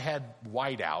 if I had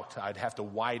whiteout, I'd have to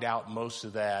white out most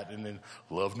of that, and then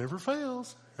love never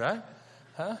fails, right?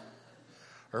 Huh?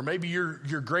 Or maybe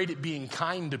you're great at being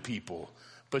kind to people,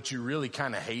 but you really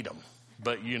kind of hate them.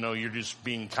 But, you're just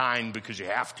being kind because you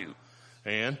have to.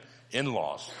 And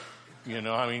in-laws,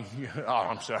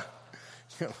 I'm sorry.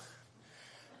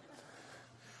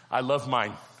 I love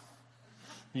mine.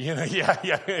 Yeah.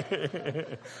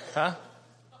 Huh?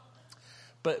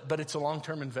 But it's a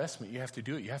long-term investment. You have to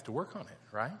do it. You have to work on it,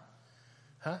 right?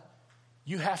 Huh?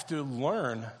 You have to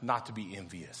learn not to be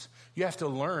envious. You have to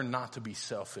learn not to be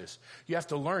selfish. You have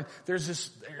to learn.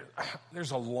 There's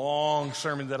a long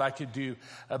sermon that I could do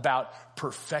about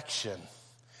perfection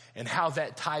and how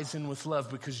that ties in with love,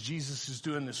 because Jesus is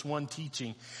doing this one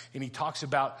teaching and he talks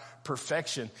about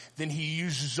perfection. Then he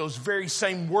uses those very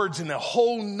same words in a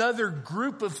whole nother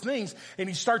group of things. And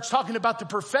he starts talking about the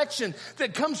perfection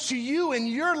that comes to you in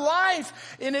your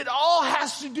life. And it all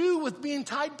has to do with being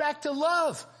tied back to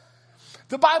love.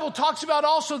 The Bible talks about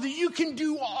also that you can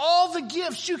do all the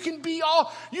gifts. You can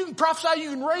prophesy,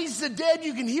 you can raise the dead,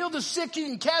 you can heal the sick, you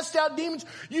can cast out demons.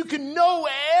 You can know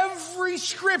every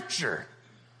scripture.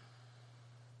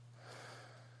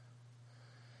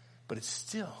 But it's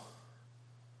still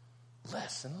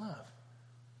less than love.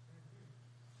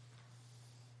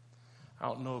 I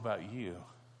don't know about you,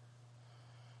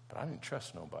 but I didn't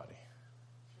trust nobody.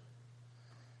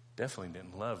 Definitely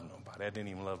didn't love nobody. I didn't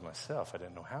even love myself. I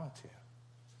didn't know how to.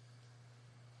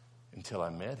 Until I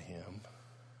met him,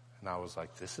 and I was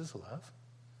like, this is love.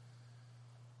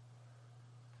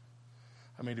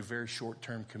 I made a very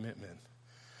short-term commitment.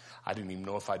 I didn't even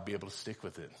know if I'd be able to stick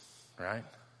with it, right?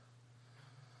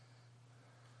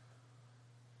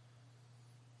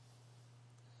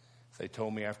 They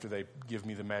told me after they give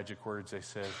me the magic words, they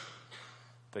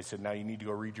said, now you need to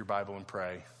go read your Bible and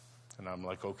pray. And I'm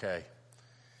like, okay.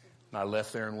 And I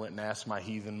left there and went and asked my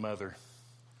heathen mother,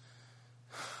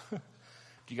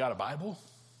 do you got a Bible?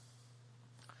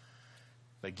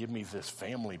 They give me this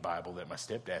family Bible that my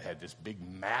stepdad had, this big,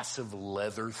 massive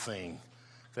leather thing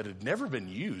that had never been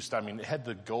used. I mean, it had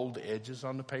the gold edges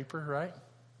on the paper, right?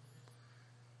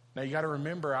 Now, you got to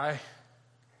remember, I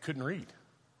couldn't read.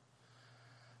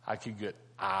 I could get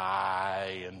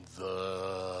I and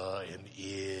the and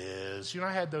is.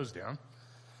 I had those down.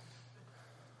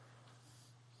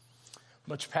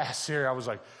 Much past there, I was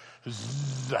like, the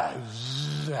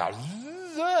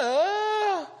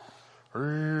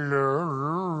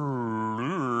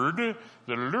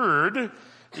Lord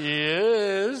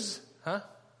is,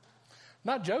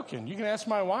 Not joking. You can ask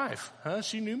my wife.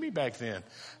 She knew me back then.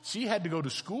 She had to go to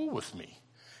school with me.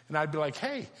 And I'd be like,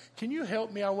 hey, can you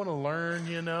help me? I want to learn,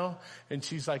 And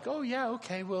she's like, oh, yeah,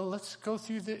 okay, well, let's go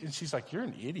through this. And she's like, you're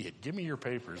an idiot. Give me your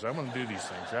papers. I want to do these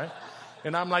things, right?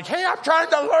 And I'm like, hey, I'm trying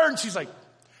to learn. She's like,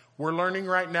 we're learning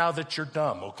right now that you're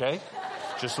dumb, okay?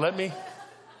 Just let me.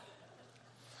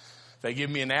 They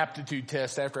give me an aptitude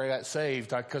test after I got saved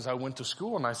because I went to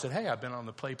school. And I said, hey, I've been on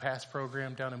the Play Pass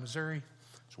program down in Missouri.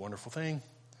 It's a wonderful thing.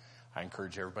 I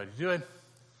encourage everybody to do it.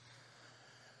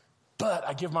 But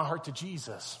I give my heart to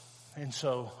Jesus, and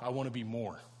so I want to be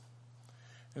more.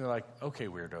 And they're like, okay,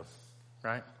 weirdo,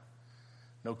 right?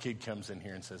 No kid comes in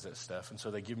here and says that stuff. And so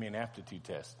they give me an aptitude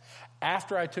test.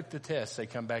 After I took the test, they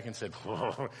come back and said,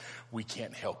 we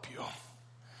can't help you,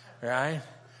 right?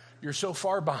 You're so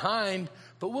far behind,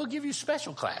 but we'll give you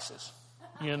special classes,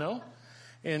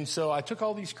 And so I took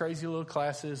all these crazy little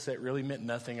classes that really meant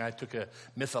nothing. I took a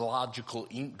mythological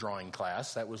ink drawing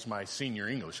class. That was my senior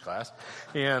English class.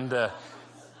 And I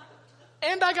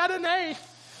got an A.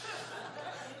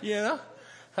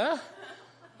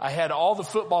 I had all the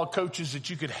football coaches that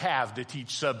you could have to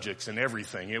teach subjects and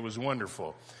everything. It was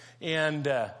wonderful.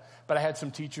 But I had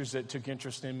some teachers that took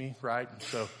interest in me, right?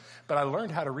 But I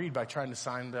learned how to read by trying to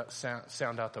sound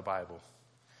out the Bible.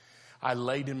 I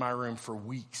laid in my room for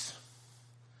weeks,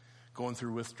 going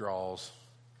through withdrawals,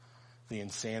 the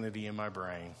insanity in my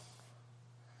brain.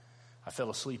 I fell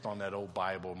asleep on that old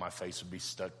Bible. My face would be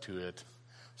stuck to it,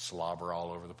 slobber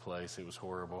all over the place. It was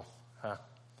horrible.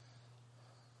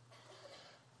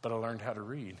 But I learned how to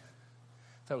read.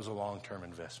 That was a long-term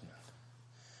investment.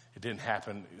 It didn't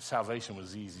happen. Salvation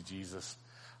was easy, Jesus.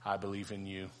 I believe in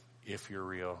you if you're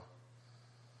real.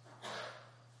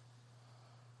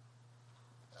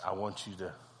 I want you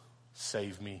to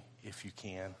save me if you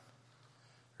can.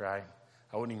 Right?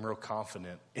 I wasn't even real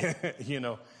confident,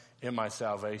 in my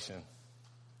salvation.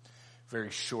 Very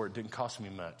short, didn't cost me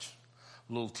much.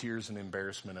 Little tears and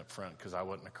embarrassment up front because I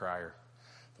wasn't a crier.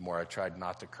 The more I tried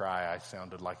not to cry, I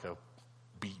sounded like a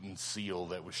beaten seal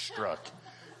that was struck.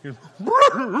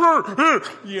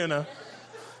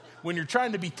 When you're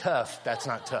trying to be tough, that's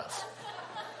not tough.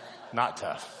 Not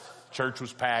tough. Church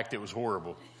was packed. It was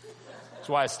horrible. That's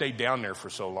why I stayed down there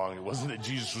for so long. It wasn't that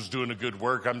Jesus was doing a good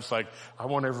work. I'm just like, I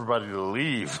want everybody to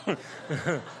leave.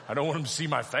 I don't want them to see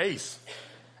my face.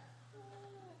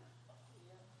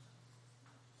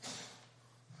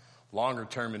 Longer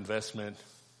term investment.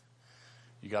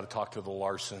 You got to talk to the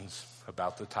Larsons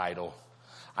about the title.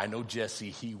 I know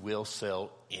Jesse, he will sell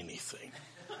anything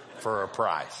for a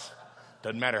price.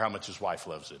 Doesn't matter how much his wife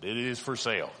loves it. It is for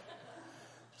sale.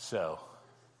 So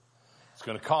It's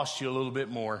going to cost you a little bit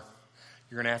more.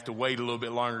 You're going to have to wait a little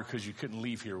bit longer because you couldn't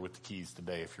leave here with the keys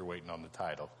today if you're waiting on the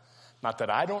title. Not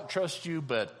that I don't trust you,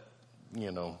 but,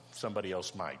 somebody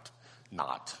else might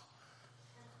not.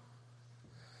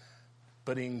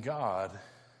 But in God,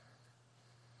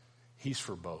 he's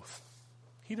for both.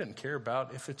 He doesn't care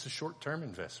about if it's a short-term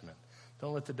investment.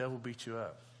 Don't let the devil beat you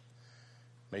up.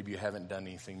 Maybe you haven't done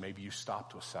anything. Maybe you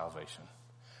stopped with salvation.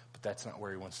 But that's not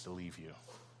where he wants to leave you.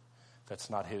 That's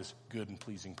not his good and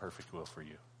pleasing perfect will for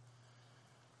you.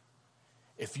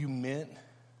 If you meant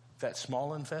that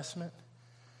small investment,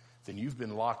 then you've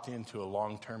been locked into a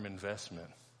long-term investment.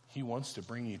 He wants to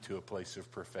bring you to a place of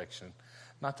perfection.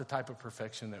 Not the type of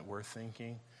perfection that we're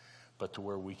thinking, but to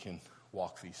where we can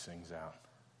walk these things out.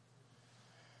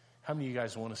 How many of you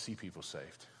guys want to see people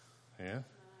saved? Yeah?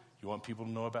 You want people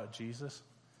to know about Jesus?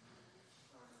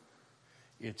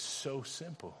 It's so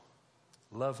simple.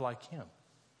 Love like him.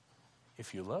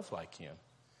 If you love like him,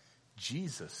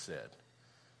 Jesus said,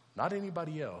 not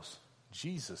anybody else,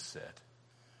 Jesus said,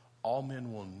 all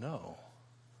men will know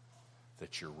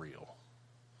that you're real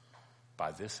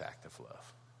by this act of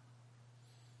love.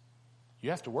 You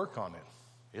have to work on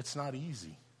it. It's not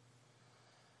easy.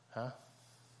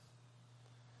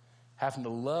 Having to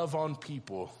love on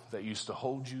people that used to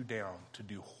hold you down to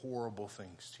do horrible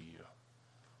things to you.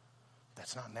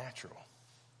 That's not natural.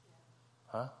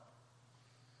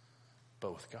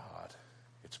 But with God,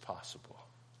 it's possible.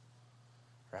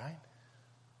 Right?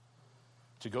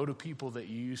 To go to people that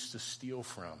you used to steal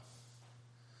from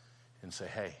and say,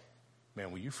 hey,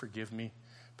 man, will you forgive me?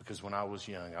 Because when I was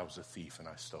young, I was a thief and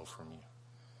I stole from you.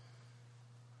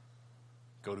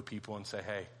 Go to people and say,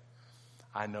 hey,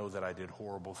 I know that I did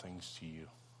horrible things to you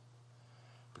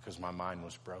because my mind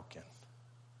was broken.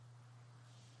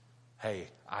 Hey,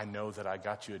 I know that I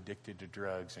got you addicted to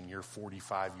drugs and you're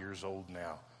 45 years old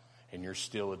now and you're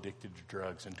still addicted to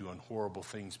drugs and doing horrible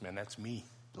things. Man, that's me.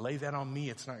 Lay that on me.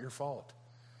 It's not your fault.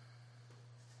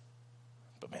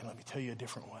 But man, let me tell you a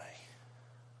different way.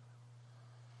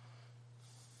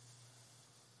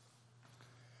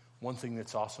 One thing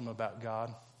that's awesome about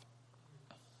God,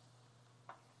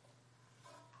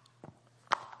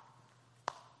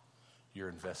 your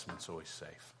investment's always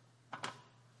safe.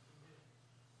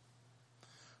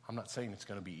 I'm not saying it's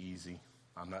going to be easy.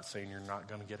 I'm not saying you're not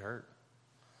going to get hurt.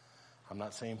 I'm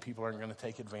not saying people aren't going to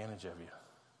take advantage of you.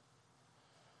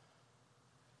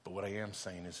 But what I am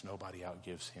saying is nobody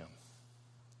outgives him.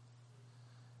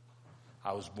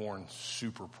 I was born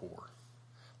super poor.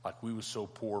 Like we was so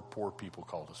poor, poor people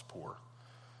called us poor.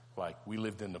 Like we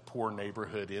lived in the poor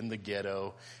neighborhood in the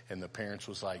ghetto, and the parents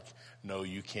was like, no,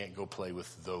 you can't go play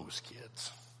with those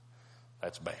kids.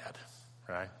 That's bad,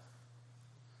 right?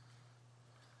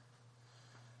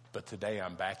 But today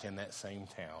I'm back in that same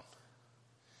town,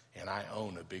 and I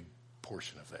own a big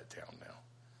portion of that town now.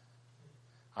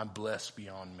 I'm blessed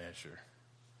beyond measure.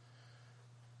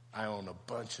 I own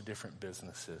a bunch of different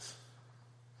businesses.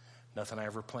 Nothing I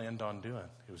ever planned on doing.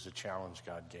 It was a challenge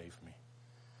God gave me.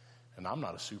 And I'm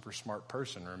not a super smart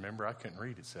person. Remember, I couldn't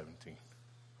read at 17.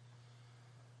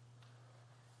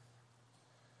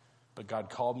 But God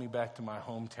called me back to my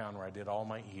hometown where I did all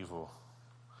my evil.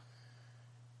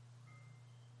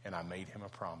 And I made him a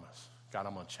promise. God,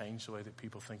 I'm going to change the way that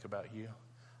people think about you.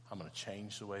 I'm going to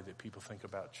change the way that people think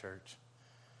about church.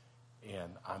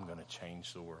 And I'm going to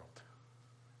change the world.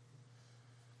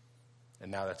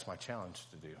 And now that's my challenge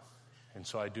to do. And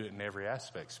so I do it in every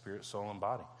aspect, spirit, soul, and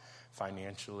body.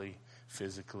 Financially,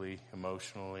 physically,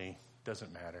 emotionally,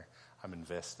 doesn't matter. I'm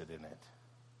invested in it.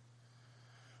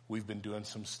 We've been doing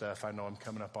some stuff. I know I'm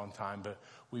coming up on time, but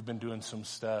we've been doing some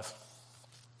stuff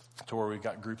to where we've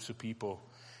got groups of people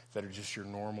that are just your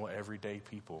normal, everyday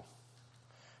people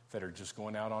that are just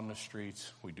going out on the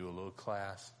streets. We do a little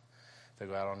class. They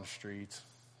go out on the streets.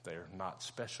 They're not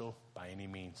special by any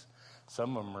means.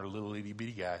 Some of them are little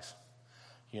itty-bitty guys.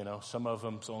 You know, some of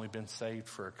them's only been saved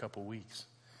for a couple weeks.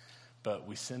 But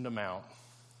we send them out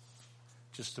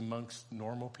just amongst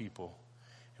normal people,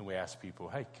 and we ask people,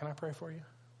 hey, can I pray for you?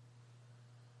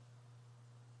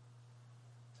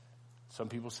 Some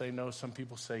people say no, some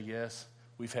people say yes.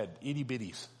 We've had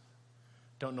itty-bitties,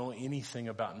 don't know anything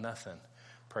about nothing,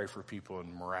 pray for people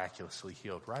and miraculously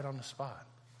healed right on the spot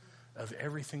of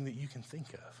everything that you can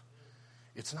think of.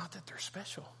 It's not that they're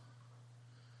special.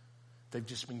 They've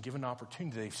just been given an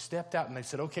opportunity. They've stepped out and they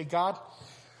said, okay, God,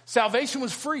 salvation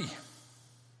was free.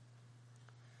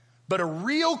 But a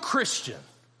real Christian,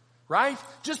 right?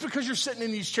 Just because you're sitting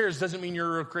in these chairs doesn't mean you're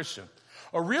a real Christian.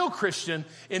 A real Christian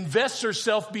invests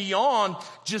herself beyond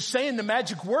just saying the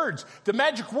magic words. The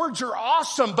magic words are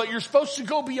awesome, but you're supposed to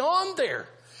go beyond there.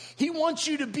 He wants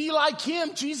you to be like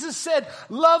him. Jesus said,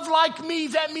 love like me.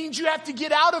 That means you have to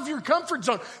get out of your comfort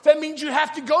zone. That means you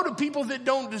have to go to people that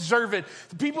don't deserve it.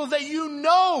 The people that you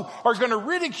know are going to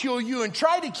ridicule you and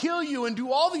try to kill you and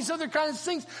do all these other kinds of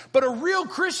things. But a real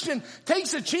Christian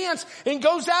takes a chance and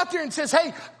goes out there and says,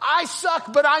 hey, I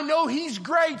suck, but I know he's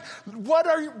great.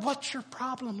 What's your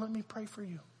problem? Let me pray for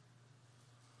you.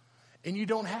 And you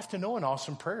don't have to know an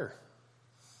awesome prayer.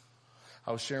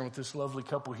 I was sharing with this lovely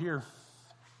couple here.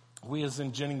 We was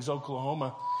in Jennings,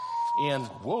 Oklahoma, and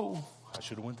whoa, I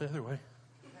should have went the other way.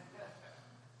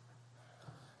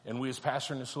 And we was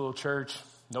pastoring this little church.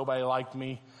 Nobody liked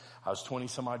me. I was 20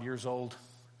 some odd years old.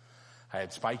 I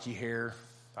had spiky hair.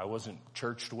 I wasn't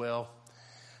churched well.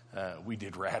 We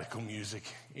did radical music.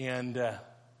 And, but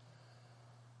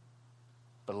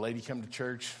a lady came to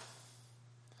church.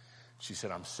 She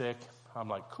said, I'm sick. I'm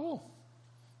like, cool.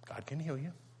 God can heal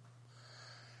you.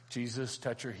 Jesus,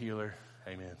 touch her, heal her.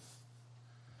 Amen.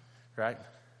 Right?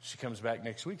 She comes back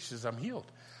next week. She says, I'm healed.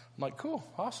 I'm like, cool,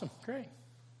 awesome, great.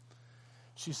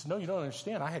 She said, no, you don't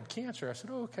understand. I had cancer. I said,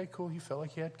 oh, okay, cool. You felt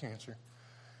like you had cancer.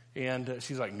 And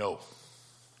she's like, no.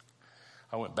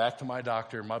 I went back to my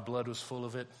doctor. My blood was full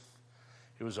of it.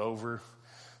 It was over.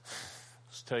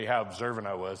 Let's tell you how observant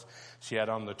I was. She had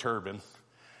on the turban.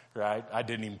 Right? I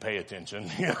didn't even pay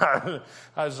attention. I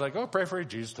was like, oh, pray for her.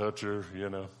 Jesus, touch her.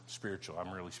 Spiritual.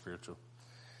 I'm really spiritual.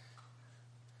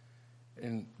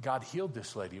 And God healed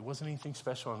this lady. It wasn't anything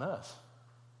special on us.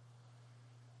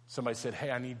 Somebody said,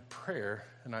 hey, I need prayer.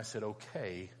 And I said,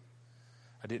 okay.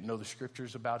 I didn't know the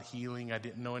scriptures about healing. I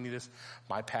didn't know any of this.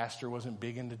 My pastor wasn't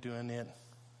big into doing it.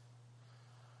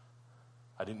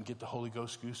 I didn't get the Holy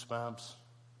Ghost goosebumps.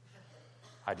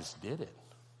 I just did it.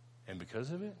 And because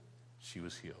of it, she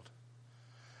was healed.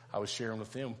 I was sharing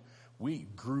with them. We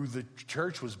grew, the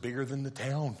church was bigger than the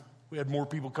town. We had more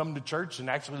people come to church than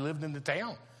actually lived in the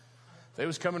town. They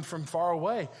was coming from far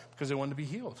away because they wanted to be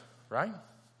healed, right?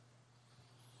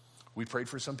 We prayed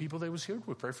for some people they was healed.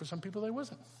 We prayed for some people they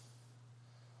wasn't.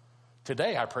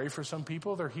 Today, I pray for some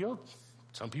people, they're healed.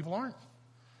 Some people aren't.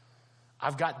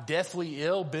 I've got deathly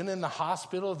ill, been in the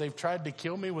hospital. They've tried to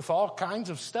kill me with all kinds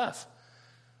of stuff.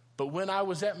 But when I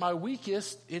was at my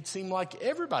weakest, it seemed like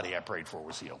everybody I prayed for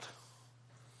was healed.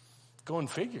 Go and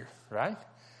figure, right?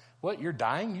 What, you're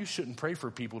dying? You shouldn't pray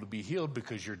for people to be healed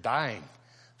because you're dying.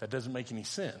 That doesn't make any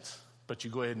sense. But you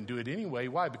go ahead and do it anyway.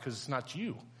 Why? Because it's not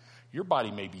you. Your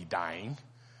body may be dying,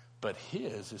 but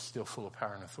his is still full of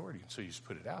power and authority. And so you just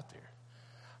put it out there.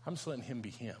 I'm just letting him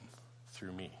be him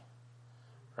through me,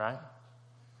 right?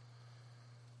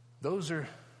 Those are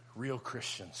real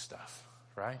Christian stuff,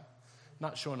 right?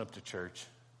 Not showing up to church.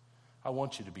 I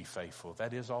want you to be faithful.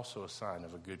 That is also a sign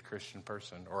of a good Christian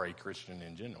person or a Christian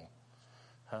in general.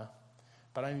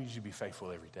 But I need you to be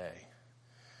faithful every day.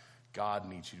 God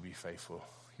needs you to be faithful.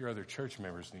 Your other church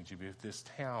members need you to be. This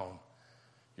town,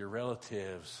 your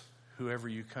relatives, whoever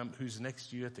you come, who's next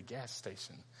to you at the gas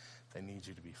station, they need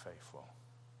you to be faithful.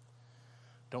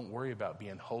 Don't worry about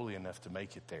being holy enough to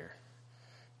make it there.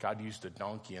 God used a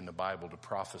donkey in the Bible to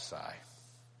prophesy.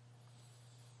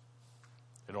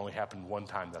 It only happened one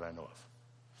time that I know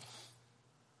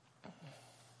of.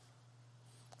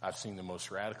 I've seen the most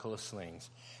radicalist things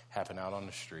happen out on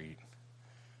the street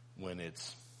when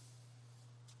it's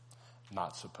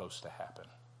not supposed to happen.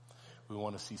 We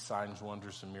want to see signs,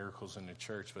 wonders, and miracles in the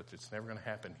church, but it's never going to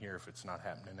happen here if it's not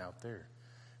happening out there.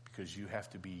 Because you have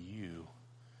to be you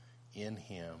in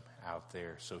him out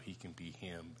there so he can be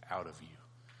him out of you.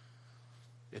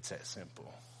 It's that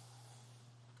simple.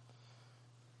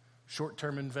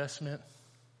 Short-term investment,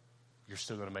 you're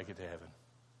still going to make it to heaven.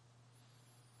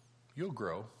 You'll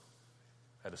grow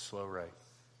at a slow rate.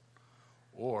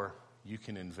 Or you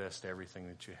can invest everything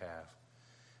that you have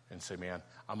and say, man,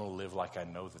 I'm going to live like I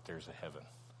know that there's a heaven.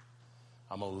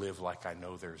 I'm going to live like I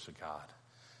know there's a God.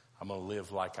 I'm going to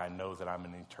live like I know that I'm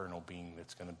an eternal being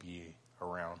that's going to be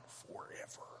around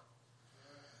forever.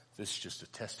 This is just a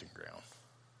testing ground.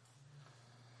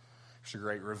 There's a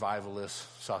great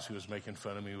revivalist. Saucy was making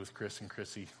fun of me with Chris and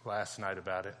Chrissy last night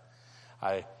about it.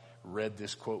 I read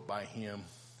this quote by him,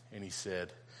 and he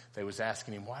said, they was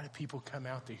asking him, why do people come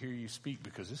out to hear you speak?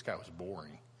 Because this guy was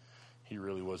boring. He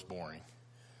really was boring.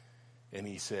 And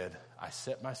he said, I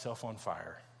set myself on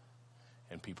fire,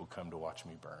 and people come to watch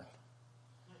me burn.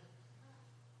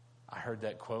 I heard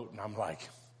that quote, and I'm like,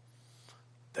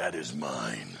 that is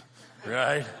mine,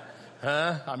 right?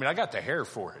 I mean, I got the hair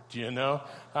for it, you know?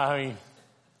 And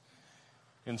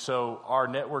so our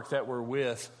network that we're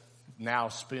with now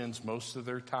spends most of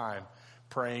their time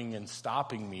praying and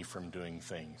stopping me from doing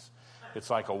things.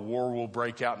 It's like a war will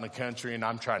break out in the country, and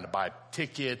I'm trying to buy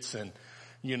tickets and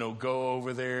go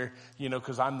over there,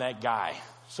 because I'm that guy.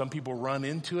 Some people run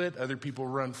into it. Other people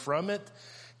run from it.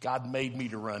 God made me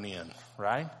to run in,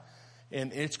 right?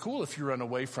 And it's cool if you run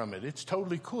away from it. It's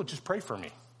totally cool. Just pray for me,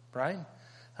 right?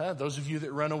 Those of you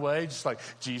that run away, just like,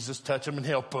 Jesus, touch them and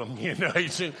help them,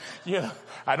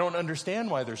 I don't understand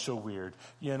why they're so weird,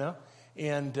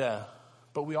 And,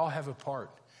 but we all have a part.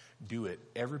 Do it.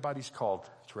 Everybody's called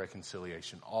to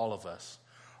reconciliation. All of us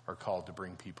are called to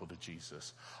bring people to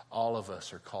Jesus. All of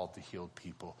us are called to heal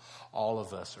people. All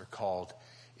of us are called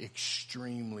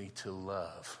extremely to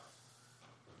love.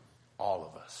 All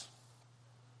of us.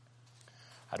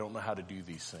 I don't know how to do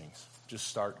these things. Just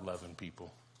start loving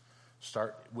people.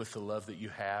 Start with the love that you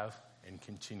have and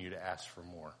continue to ask for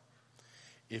more.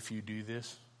 If you do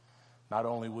this, not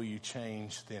only will you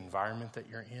change the environment that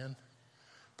you're in,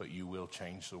 but you will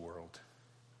change the world.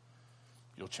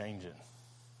 You'll change it.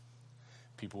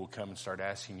 People will come and start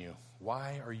asking you,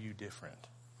 why are you different?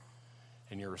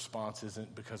 And your response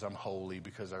isn't because I'm holy,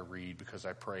 because I read, because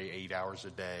I pray 8 hours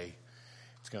a day.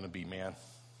 It's going to be, man,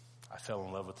 I fell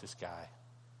in love with this guy.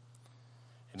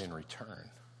 And in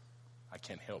return, I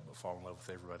can't help but fall in love with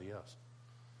everybody else.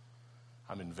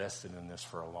 I'm invested in this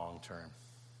for a long term.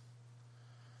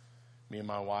 Me and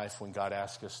my wife, when God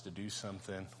asks us to do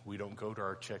something, we don't go to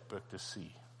our checkbook to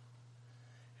see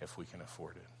if we can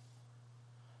afford it.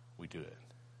 We do it.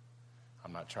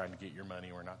 I'm not trying to get your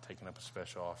money. We're not taking up a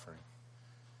special offering.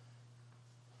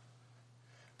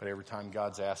 But every time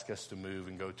God's asked us to move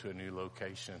and go to a new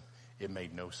location, it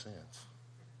made no sense.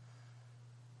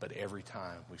 But every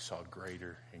time we saw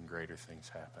greater and greater things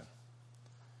happen.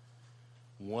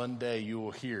 One day you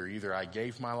will hear either I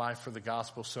gave my life for the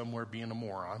gospel somewhere being a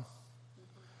moron,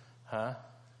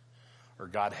 or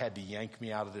God had to yank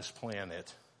me out of this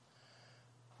planet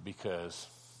because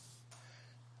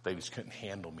they just couldn't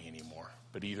handle me anymore.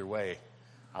 But either way,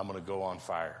 I'm going to go on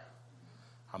fire.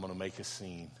 I'm going to make a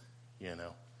scene,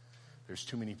 There's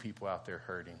too many people out there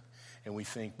hurting. And we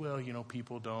think, well,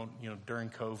 people don't, during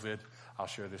COVID, I'll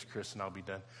share this, Chris, and I'll be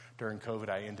done. During COVID,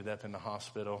 I ended up in the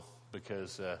hospital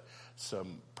because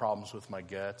some problems with my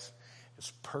guts.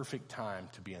 It's perfect time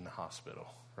to be in the hospital,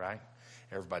 right?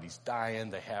 Everybody's dying.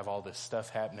 They have all this stuff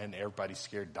happening. Everybody's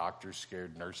scared. Doctors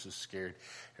scared. Nurses scared.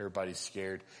 Everybody's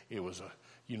scared. It was,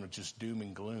 just doom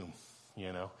and gloom,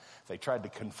 They tried to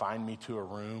confine me to a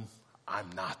room. I'm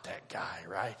not that guy,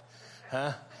 right?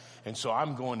 And so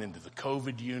I'm going into the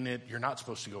COVID unit. You're not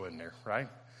supposed to go in there, right?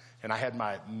 And I had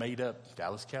my made-up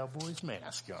Dallas Cowboys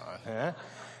mask on.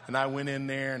 And I went in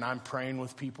there, and I'm praying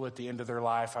with people at the end of their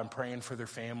life. I'm praying for their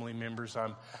family members.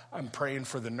 I'm praying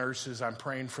for the nurses. I'm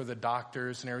praying for the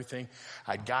doctors and everything.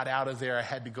 I got out of there. I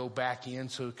had to go back in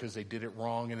because they did it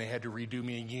wrong, and they had to redo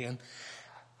me again.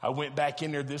 I went back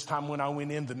in there. This time when I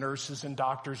went in, the nurses and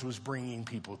doctors was bringing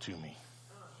people to me.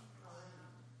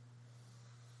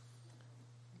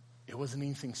 It wasn't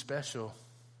anything special.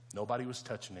 Nobody was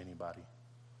touching anybody.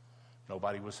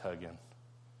 Nobody was hugging.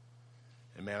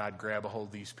 And man, I'd grab a hold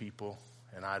of these people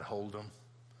and I'd hold them.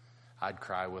 I'd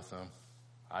cry with them.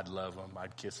 I'd love them.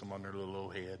 I'd kiss them on their little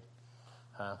old head.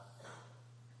 I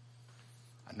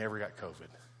never got COVID.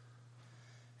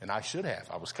 And I should have.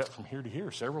 I was cut from here to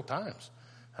here several times.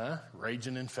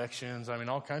 Raging infections.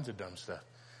 All kinds of dumb stuff.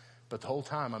 But the whole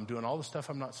time I'm doing all the stuff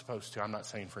I'm not supposed to. I'm not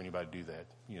saying for anybody to do that,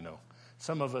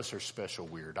 Some of us are special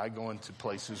weird. I go into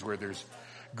places where there's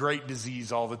great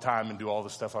disease all the time and do all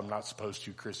the stuff I'm not supposed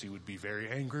to. Chrissy would be very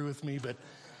angry with me, but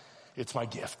it's my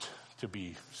gift to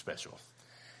be special.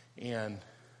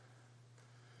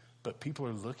 But people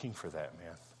are looking for that,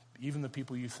 man. Even the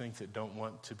people you think that don't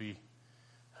want to be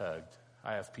hugged.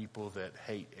 I have people that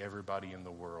hate everybody in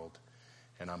the world,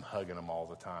 and I'm hugging them all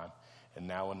the time. And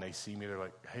now when they see me, they're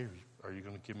like, hey, are you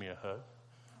going to give me a hug?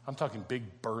 I'm talking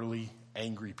big, burly,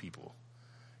 angry people.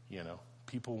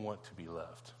 People want to be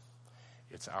loved.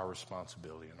 It's our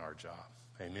responsibility and our job.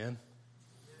 Amen?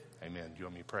 Amen. Do you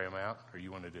want me to pray them out, or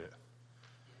you want to do it?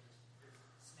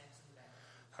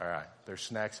 All right. There's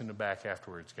snacks in the back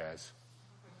afterwards, guys.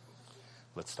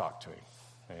 Let's talk to him.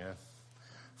 Amen.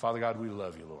 Father God, we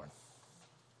love you, Lord.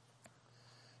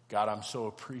 God, I'm so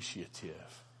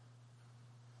appreciative,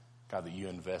 God, that you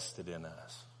invested in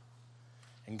us.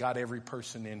 And God, every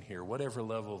person in here, whatever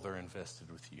level they're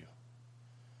invested with you,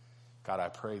 God, I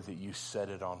pray that you set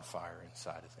it on fire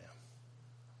inside of them.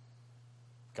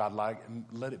 God,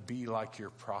 let it be like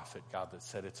your prophet, God, that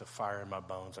said it's a fire in my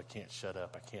bones. I can't shut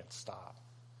up. I can't stop.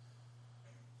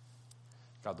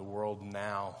 God, the world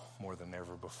now more than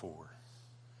ever before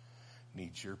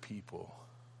needs your people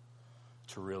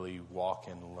to really walk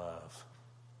in love.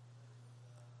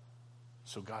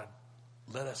 So God,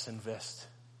 let us invest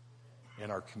in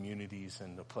our communities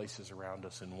and the places around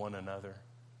us and one another.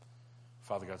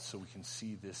 Father God, so we can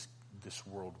see this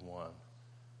world one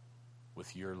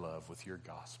with your love, with your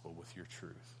gospel, with your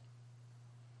truth.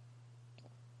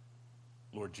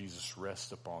 Lord Jesus,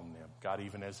 rest upon them. God,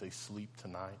 even as they sleep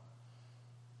tonight,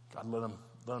 God, let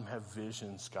them have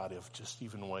visions, God, of just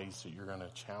even ways that you're going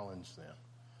to challenge them.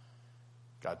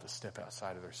 God, to step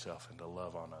outside of themselves and to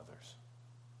love on others.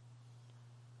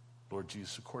 Lord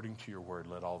Jesus, according to your word,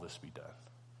 let all this be done.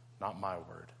 Not my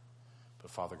word, but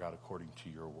Father God, according to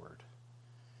your word.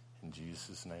 In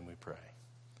Jesus' name we pray.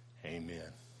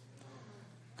 Amen.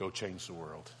 Go change the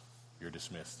world. You're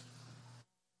dismissed.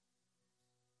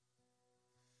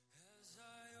 As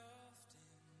I often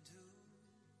do,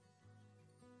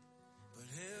 but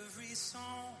every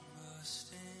song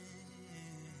must end,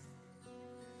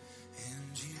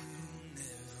 and you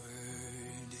never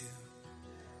do.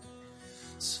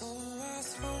 So I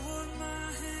throw up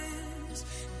my hands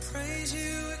and praise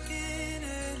you again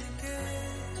and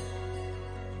again,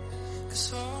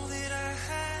 'cause all